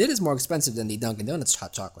 but it is more expensive than the Dunkin' Donuts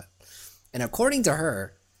hot chocolate. And according to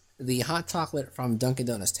her, the hot chocolate from Dunkin'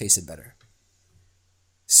 Donuts tasted better.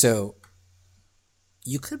 So,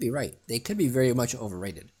 you could be right. They could be very much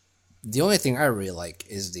overrated. The only thing I really like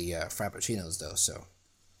is the Frappuccinos, though, so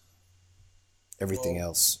everything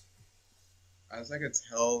else. As I could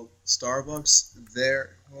tell, Starbucks,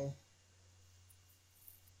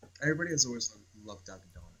 everybody has always loved Dunkin'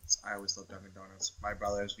 Donuts. I always love Dunkin' Donuts. My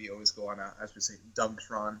brothers, we always go on as we say,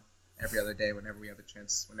 Dunktron every other day whenever we have a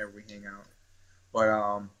chance, whenever we hang out. But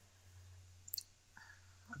I've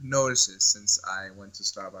noticed this since I went to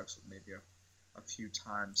Starbucks maybe a few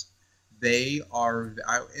times. They are,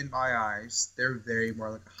 in my eyes, they're very more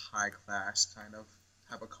like a high class kind of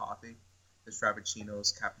type of coffee. There's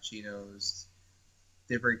frappuccinos, cappuccinos,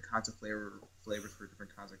 different kinds of flavors for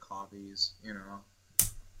different kinds of coffees,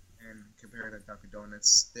 And compared to Dunkin'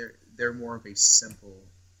 Donuts, they're more of a simple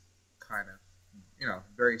kind of,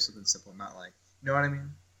 very simple. Not like, you know what I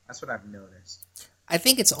mean? That's what I've noticed. I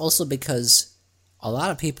think it's also because a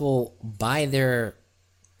lot of people buy their,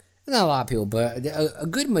 not a lot of people, but a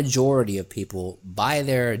good majority of people buy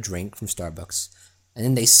their drink from Starbucks, and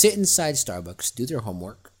then they sit inside Starbucks, do their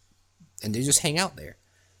homework, and they just hang out there.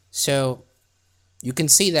 So you can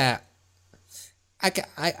see that I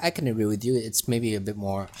can agree with you. It's maybe a bit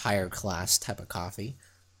more higher class type of coffee.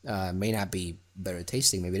 May not be better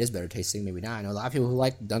tasting. Maybe it is better tasting. Maybe not. I know a lot of people who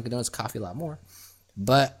like Dunkin' Donuts coffee a lot more.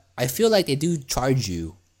 But I feel like they do charge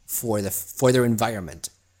you for their environment.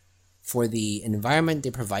 For the environment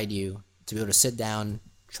they provide you to be able to sit down,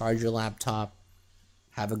 charge your laptop,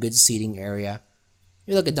 have a good seating area.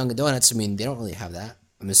 You look at Dunkin' Donuts, I mean, they don't really have that.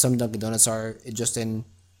 I mean, some Dunkin' Donuts are just in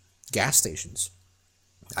gas stations.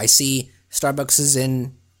 I see Starbucks is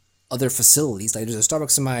in other facilities. Like there's a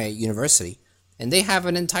Starbucks in my university, and they have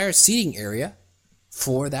an entire seating area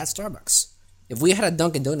for that Starbucks. If we had a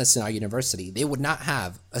Dunkin' Donuts in our university, they would not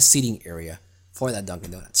have a seating area for that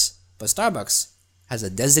Dunkin' Donuts. But Starbucks has a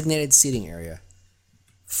designated seating area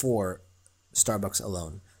for Starbucks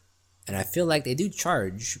alone. And I feel like they do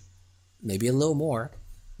charge maybe a little more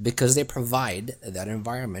because they provide that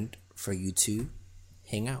environment for you to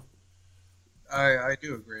hang out. I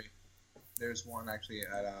do agree. There's one actually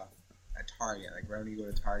at Target. Like right when you go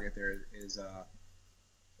to Target, there is a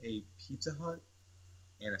Pizza Hut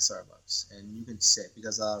and a Starbucks, and you can sit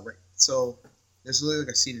because so there's really like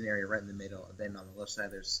a seating area right in the middle, and then on the left side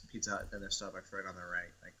there's Pizza Hut, then there's Starbucks right on the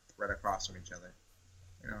right, like right across from each other.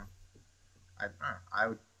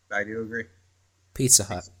 I do agree. Pizza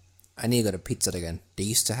Hut. I need to go to Pizza Hut again. They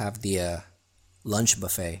used to have the lunch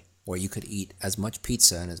buffet where you could eat as much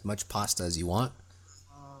pizza and as much pasta as you want.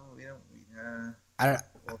 Oh, we don't.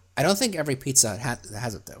 I don't think every Pizza Hut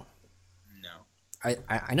has it though. No.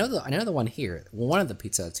 I know the one here. One of the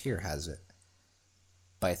Pizza Huts here has it,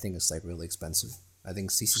 but I think it's like really expensive. I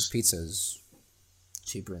think Cece's Pizza is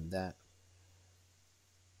cheaper than that.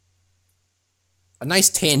 A nice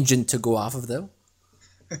tangent to go off of though.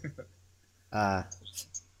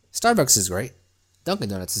 Starbucks is great. Dunkin'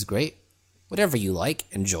 Donuts is great. Whatever you like,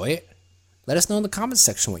 enjoy it. Let us know in the comments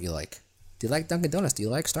section what you like. Do you like Dunkin' Donuts? Do you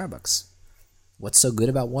like Starbucks? What's so good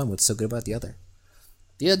about one? What's so good about the other?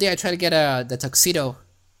 The other day I tried to get the tuxedo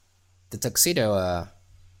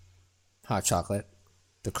hot chocolate,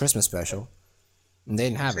 the Christmas special, and they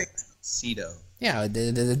didn't have it. Tuxedo. Yeah,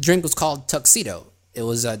 the drink was called Tuxedo. It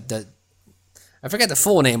was I forget the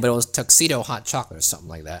full name, but it was Tuxedo hot chocolate or something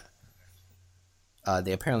like that.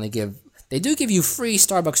 They do give you free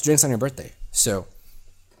Starbucks drinks on your birthday. So,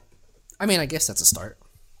 I mean, I guess that's a start.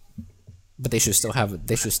 But they should still have a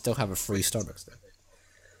free Starbucks there.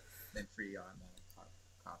 Then free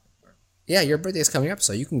coffee. Yeah, your birthday is coming up,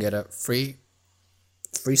 so you can get a free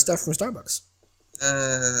stuff from Starbucks.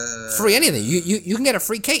 Free anything. You can get a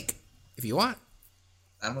free cake if you want.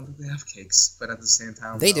 I don't think they have cakes, but at the same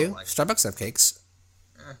time, They do. Starbucks have cakes.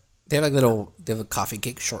 They have they have a coffee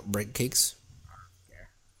cake, shortbread cakes.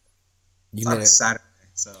 You get it Saturday,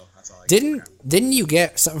 so that's all. Didn't you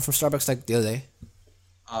get something from Starbucks like the other day?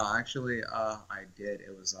 Actually, I did.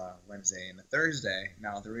 It was Wednesday and a Thursday.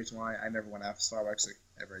 Now, the reason why I never went out to Starbucks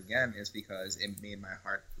ever again is because it made my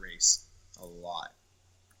heart race a lot.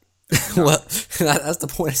 Well, that's the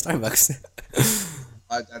point of Starbucks.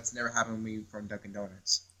 That's never happened to me from Dunkin'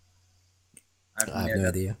 Donuts. I have no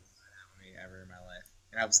idea. Happened to me ever in my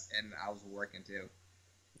life, and I was working too.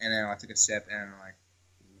 And then I took a sip, and I'm like,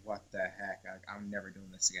 "What the heck? I'm never doing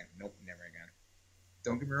this again. Nope, never again."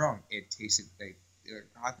 Don't get me wrong; it tasted like it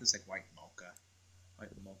had this like white mocha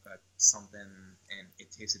something, and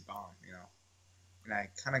it tasted bomb, And I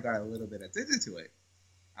kind of got a little bit addicted to it.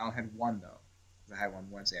 I only had one though. I had one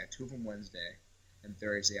Wednesday. I had two of them Wednesday, and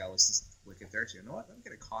Thursday I was just wicked thirsty. You know what? Let me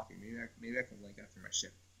get a coffee. Maybe I can link after my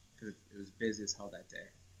shift because it was busy as hell that day.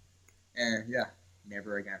 And yeah,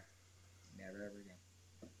 never again. Never ever again.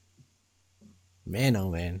 Man, oh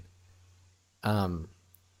man.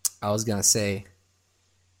 I was gonna say.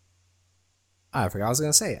 I forgot what I was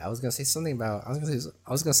gonna say. I was gonna say something about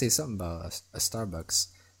a Starbucks,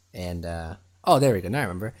 and oh, there we go. Now I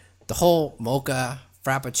remember the whole mocha,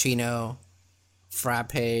 frappuccino,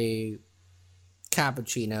 frappe,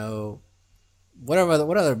 cappuccino, what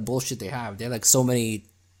other bullshit they have. They're like so many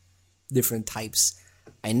different types.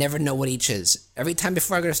 I never know what each is. Every time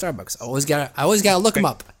before I go to Starbucks, I always gotta look them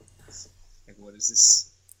up. Like, what is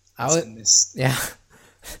this? What's in this? Yeah.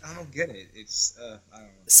 I don't get it. It's I don't know.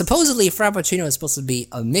 Supposedly, frappuccino is supposed to be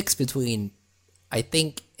a mix between, I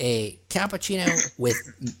think, a cappuccino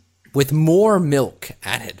with more milk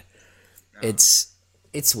added.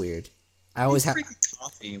 It's weird. I always have drinking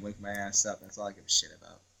coffee and wake my ass up. That's all I give a shit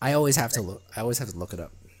about. I always have to look it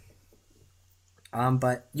up.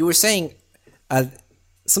 But you were saying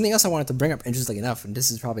something else I wanted to bring up, interestingly enough, and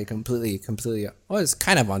this is probably completely, well, it's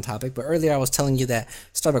kind of on topic, but earlier I was telling you that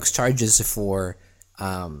Starbucks charges for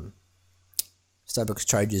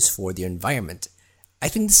the environment. I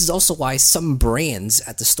think this is also why some brands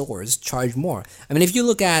at the stores charge more. I mean, if you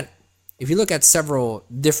look at several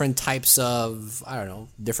different types of,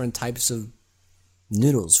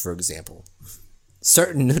 noodles, for example,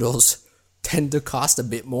 certain noodles tend to cost a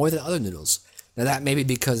bit more than other noodles. Now that may be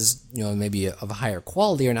because, maybe of a higher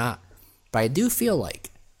quality or not, but I do feel like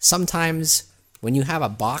sometimes when you have a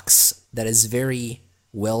box that is very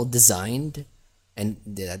well designed and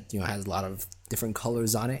that, has a lot of different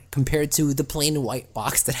colors on it compared to the plain white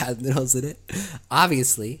box that has noodles in it,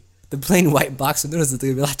 obviously the plain white box of noodles is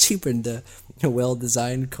going to be a lot cheaper than the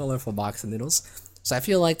well-designed, colorful box of noodles. So I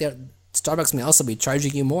feel like that Starbucks may also be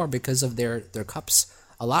charging you more because of their cups.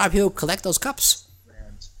 A lot of people collect those cups.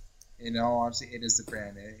 In all honesty, it is the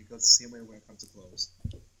brand. It goes the same way when it comes to clothes,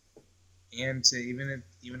 and even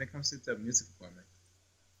when it comes to the music equipment.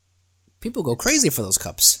 People go crazy for those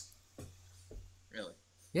cups. Really?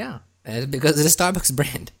 Yeah, and it's because of the Starbucks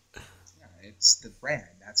brand. Yeah, it's the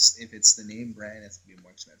brand. That's if it's the name brand, it's gonna be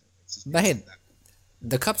more expensive. It's just but hey,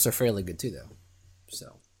 the cups are fairly good too, though. So,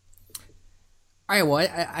 all right. Well,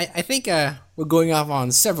 I think we're going off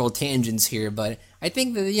on several tangents here, but I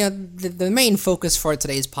think that the main focus for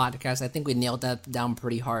today's podcast, I think we nailed that down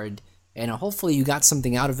pretty hard, and hopefully you got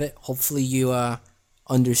something out of it. Hopefully you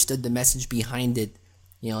understood the message behind it.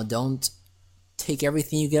 Don't take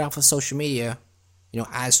everything you get off of social media,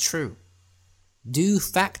 as true. Do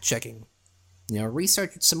fact checking.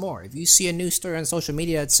 Research it some more. If you see a news story on social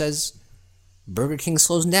media that says Burger King's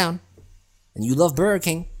closing down, and you love Burger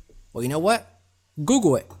King, well, you know what?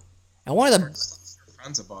 Google it. And one of the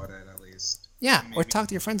friends about it at least. Yeah, or talk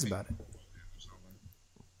to your friends about it.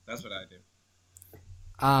 That's what I do.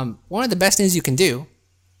 One of the best things you can do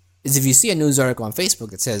is if you see a news article on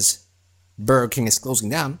Facebook that says Burger King is closing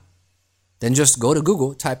down, then just go to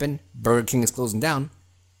Google, type in Burger King is closing down,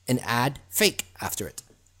 and add fake after it.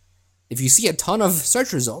 If you see a ton of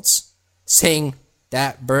search results saying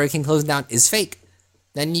that Burger King closing down is fake,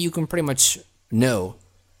 then you can pretty much know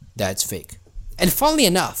that it's fake. And funnily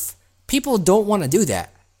enough, people don't want to do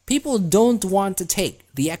that. People don't want to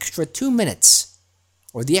take the extra 2 minutes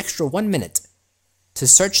or the extra 1 minute to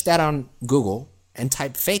search that on Google and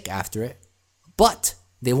type fake after it, but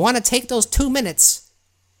they want to take those 2 minutes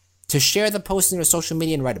to share the post in their social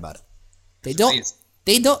media and write about it. They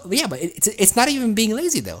don't, yeah, but it's not even being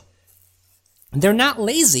lazy though. They're not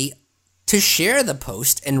lazy to share the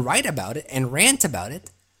post and write about it and rant about it,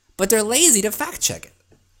 but they're lazy to fact check it.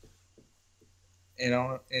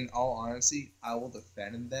 In all honesty, I will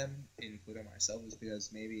defend them, including myself, is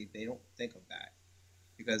because maybe they don't think of that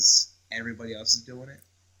because everybody else is doing it.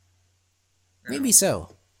 Maybe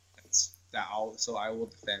so. So I will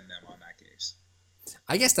defend them on that case.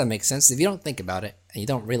 I guess that makes sense. If you don't think about it and you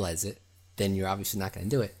don't realize it, then you're obviously not going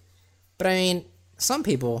to do it. But I mean, some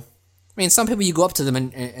people you go up to them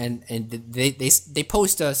and they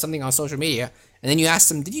post something on social media, and then you ask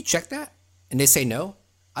them, "Did you check that?" And they say, "No,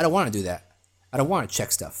 I don't want to do that. I don't want to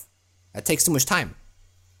check stuff. That takes too much time."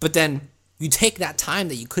 But then you take that time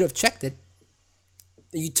that you could have checked it,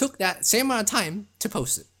 you took that same amount of time to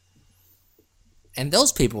post it. And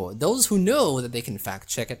those people, those who know that they can fact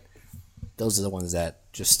check it, those are the ones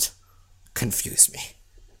that just confuse me.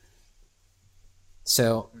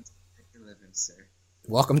 So,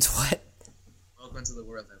 welcome to what? Welcome to the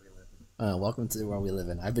world that we live in. Welcome to the world we live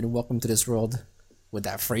in. I've been welcome to this world with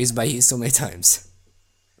that phrase by you so many times.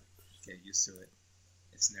 Get used to it.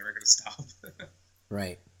 It's never going to stop.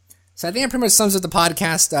 Right. So I think it pretty much sums up the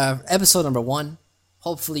podcast, episode number 1.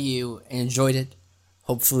 Hopefully you enjoyed it.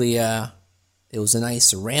 Hopefully it was a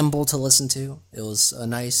nice ramble to listen to. It was a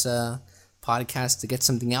nice podcast to get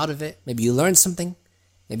something out of it. Maybe you learned something.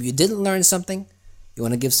 Maybe you didn't learn something. You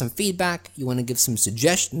want to give some feedback. You want to give some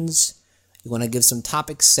suggestions. You want to give some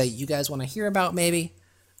topics that you guys want to hear about maybe.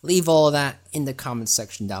 Leave all of that in the comments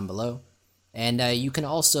section down below. And you can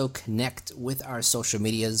also connect with our social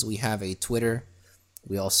medias. We have a Twitter.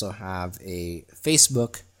 We also have a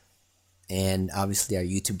Facebook. And obviously our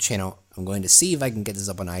YouTube channel. I'm going to see if I can get this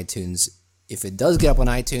up on iTunes. If it does get up on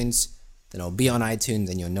iTunes, then it'll be on iTunes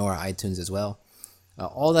and you'll know our iTunes as well.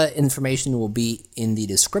 All that information will be in the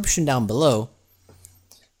description down below.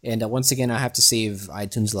 And once again, I have to see if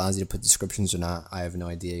iTunes allows you to put descriptions or not. I have no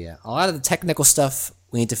idea yet. A lot of the technical stuff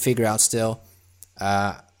we need to figure out still.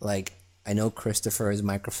 Like I know Christopher's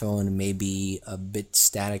microphone may be a bit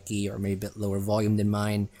staticky or maybe a bit lower volume than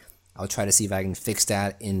mine. I'll try to see if I can fix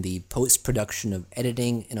that in the post-production of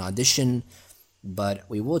editing and Audition, but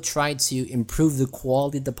we will try to improve the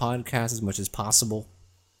quality of the podcast as much as possible.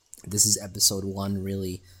 This is episode 1,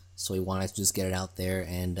 really, so we wanted to just get it out there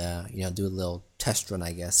and do a little test run,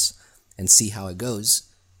 I guess, and see how it goes.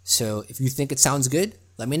 So if you think it sounds good,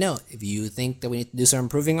 let me know. If you think that we need to do some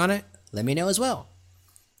improving on it, let me know as well.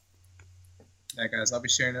 Yeah, guys, I'll be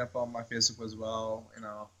sharing it up on my Facebook as well.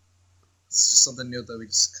 It's just something new that we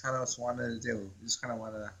just kind of wanted to do. We just kind of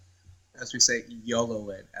want to, as we say, YOLO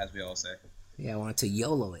it, as we all say. Yeah, I wanted to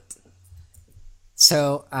YOLO it.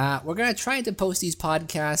 So we're going to try to post these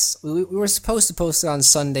podcasts. We were supposed to post it on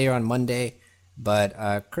Sunday or on Monday,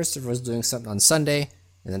 but Christopher was doing something on Sunday,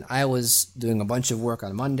 and then I was doing a bunch of work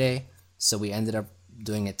on Monday, so we ended up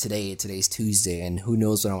doing it today. Today's Tuesday, and who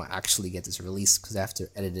knows when I'll actually get this released, because I have to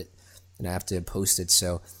edit it and I have to post it.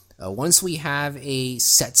 So once we have a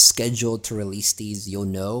set schedule to release these, you'll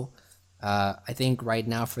know. I think right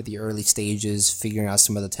now for the early stages, figuring out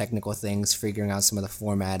some of the technical things, figuring out some of the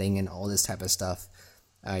formatting and all this type of stuff,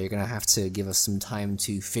 you're going to have to give us some time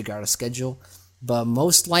to figure out a schedule. But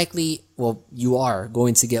most likely, you are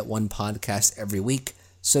going to get one podcast every week.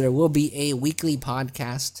 So there will be a weekly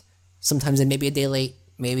podcast. Sometimes it may be a day late,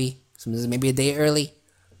 maybe. Sometimes it may be a day early.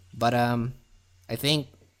 But I think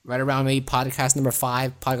right around maybe podcast number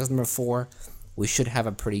 5, podcast number 4, we should have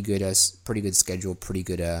a pretty good schedule, pretty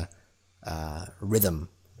good rhythm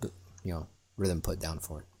put down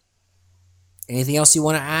for it. Anything else you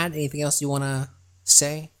want to add? Anything else you want to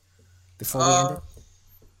say before we end it?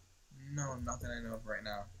 No, nothing I know of right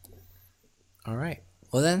now. All right.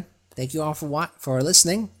 Well then, thank you all for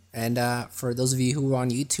listening, and for those of you who are on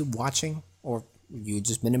YouTube watching, or you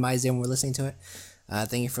just minimized it and were listening to it,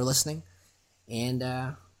 thank you for listening,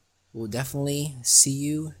 and we'll definitely see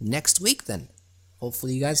you next week then.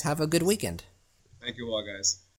 Hopefully you guys have a good weekend. Thank you all, guys.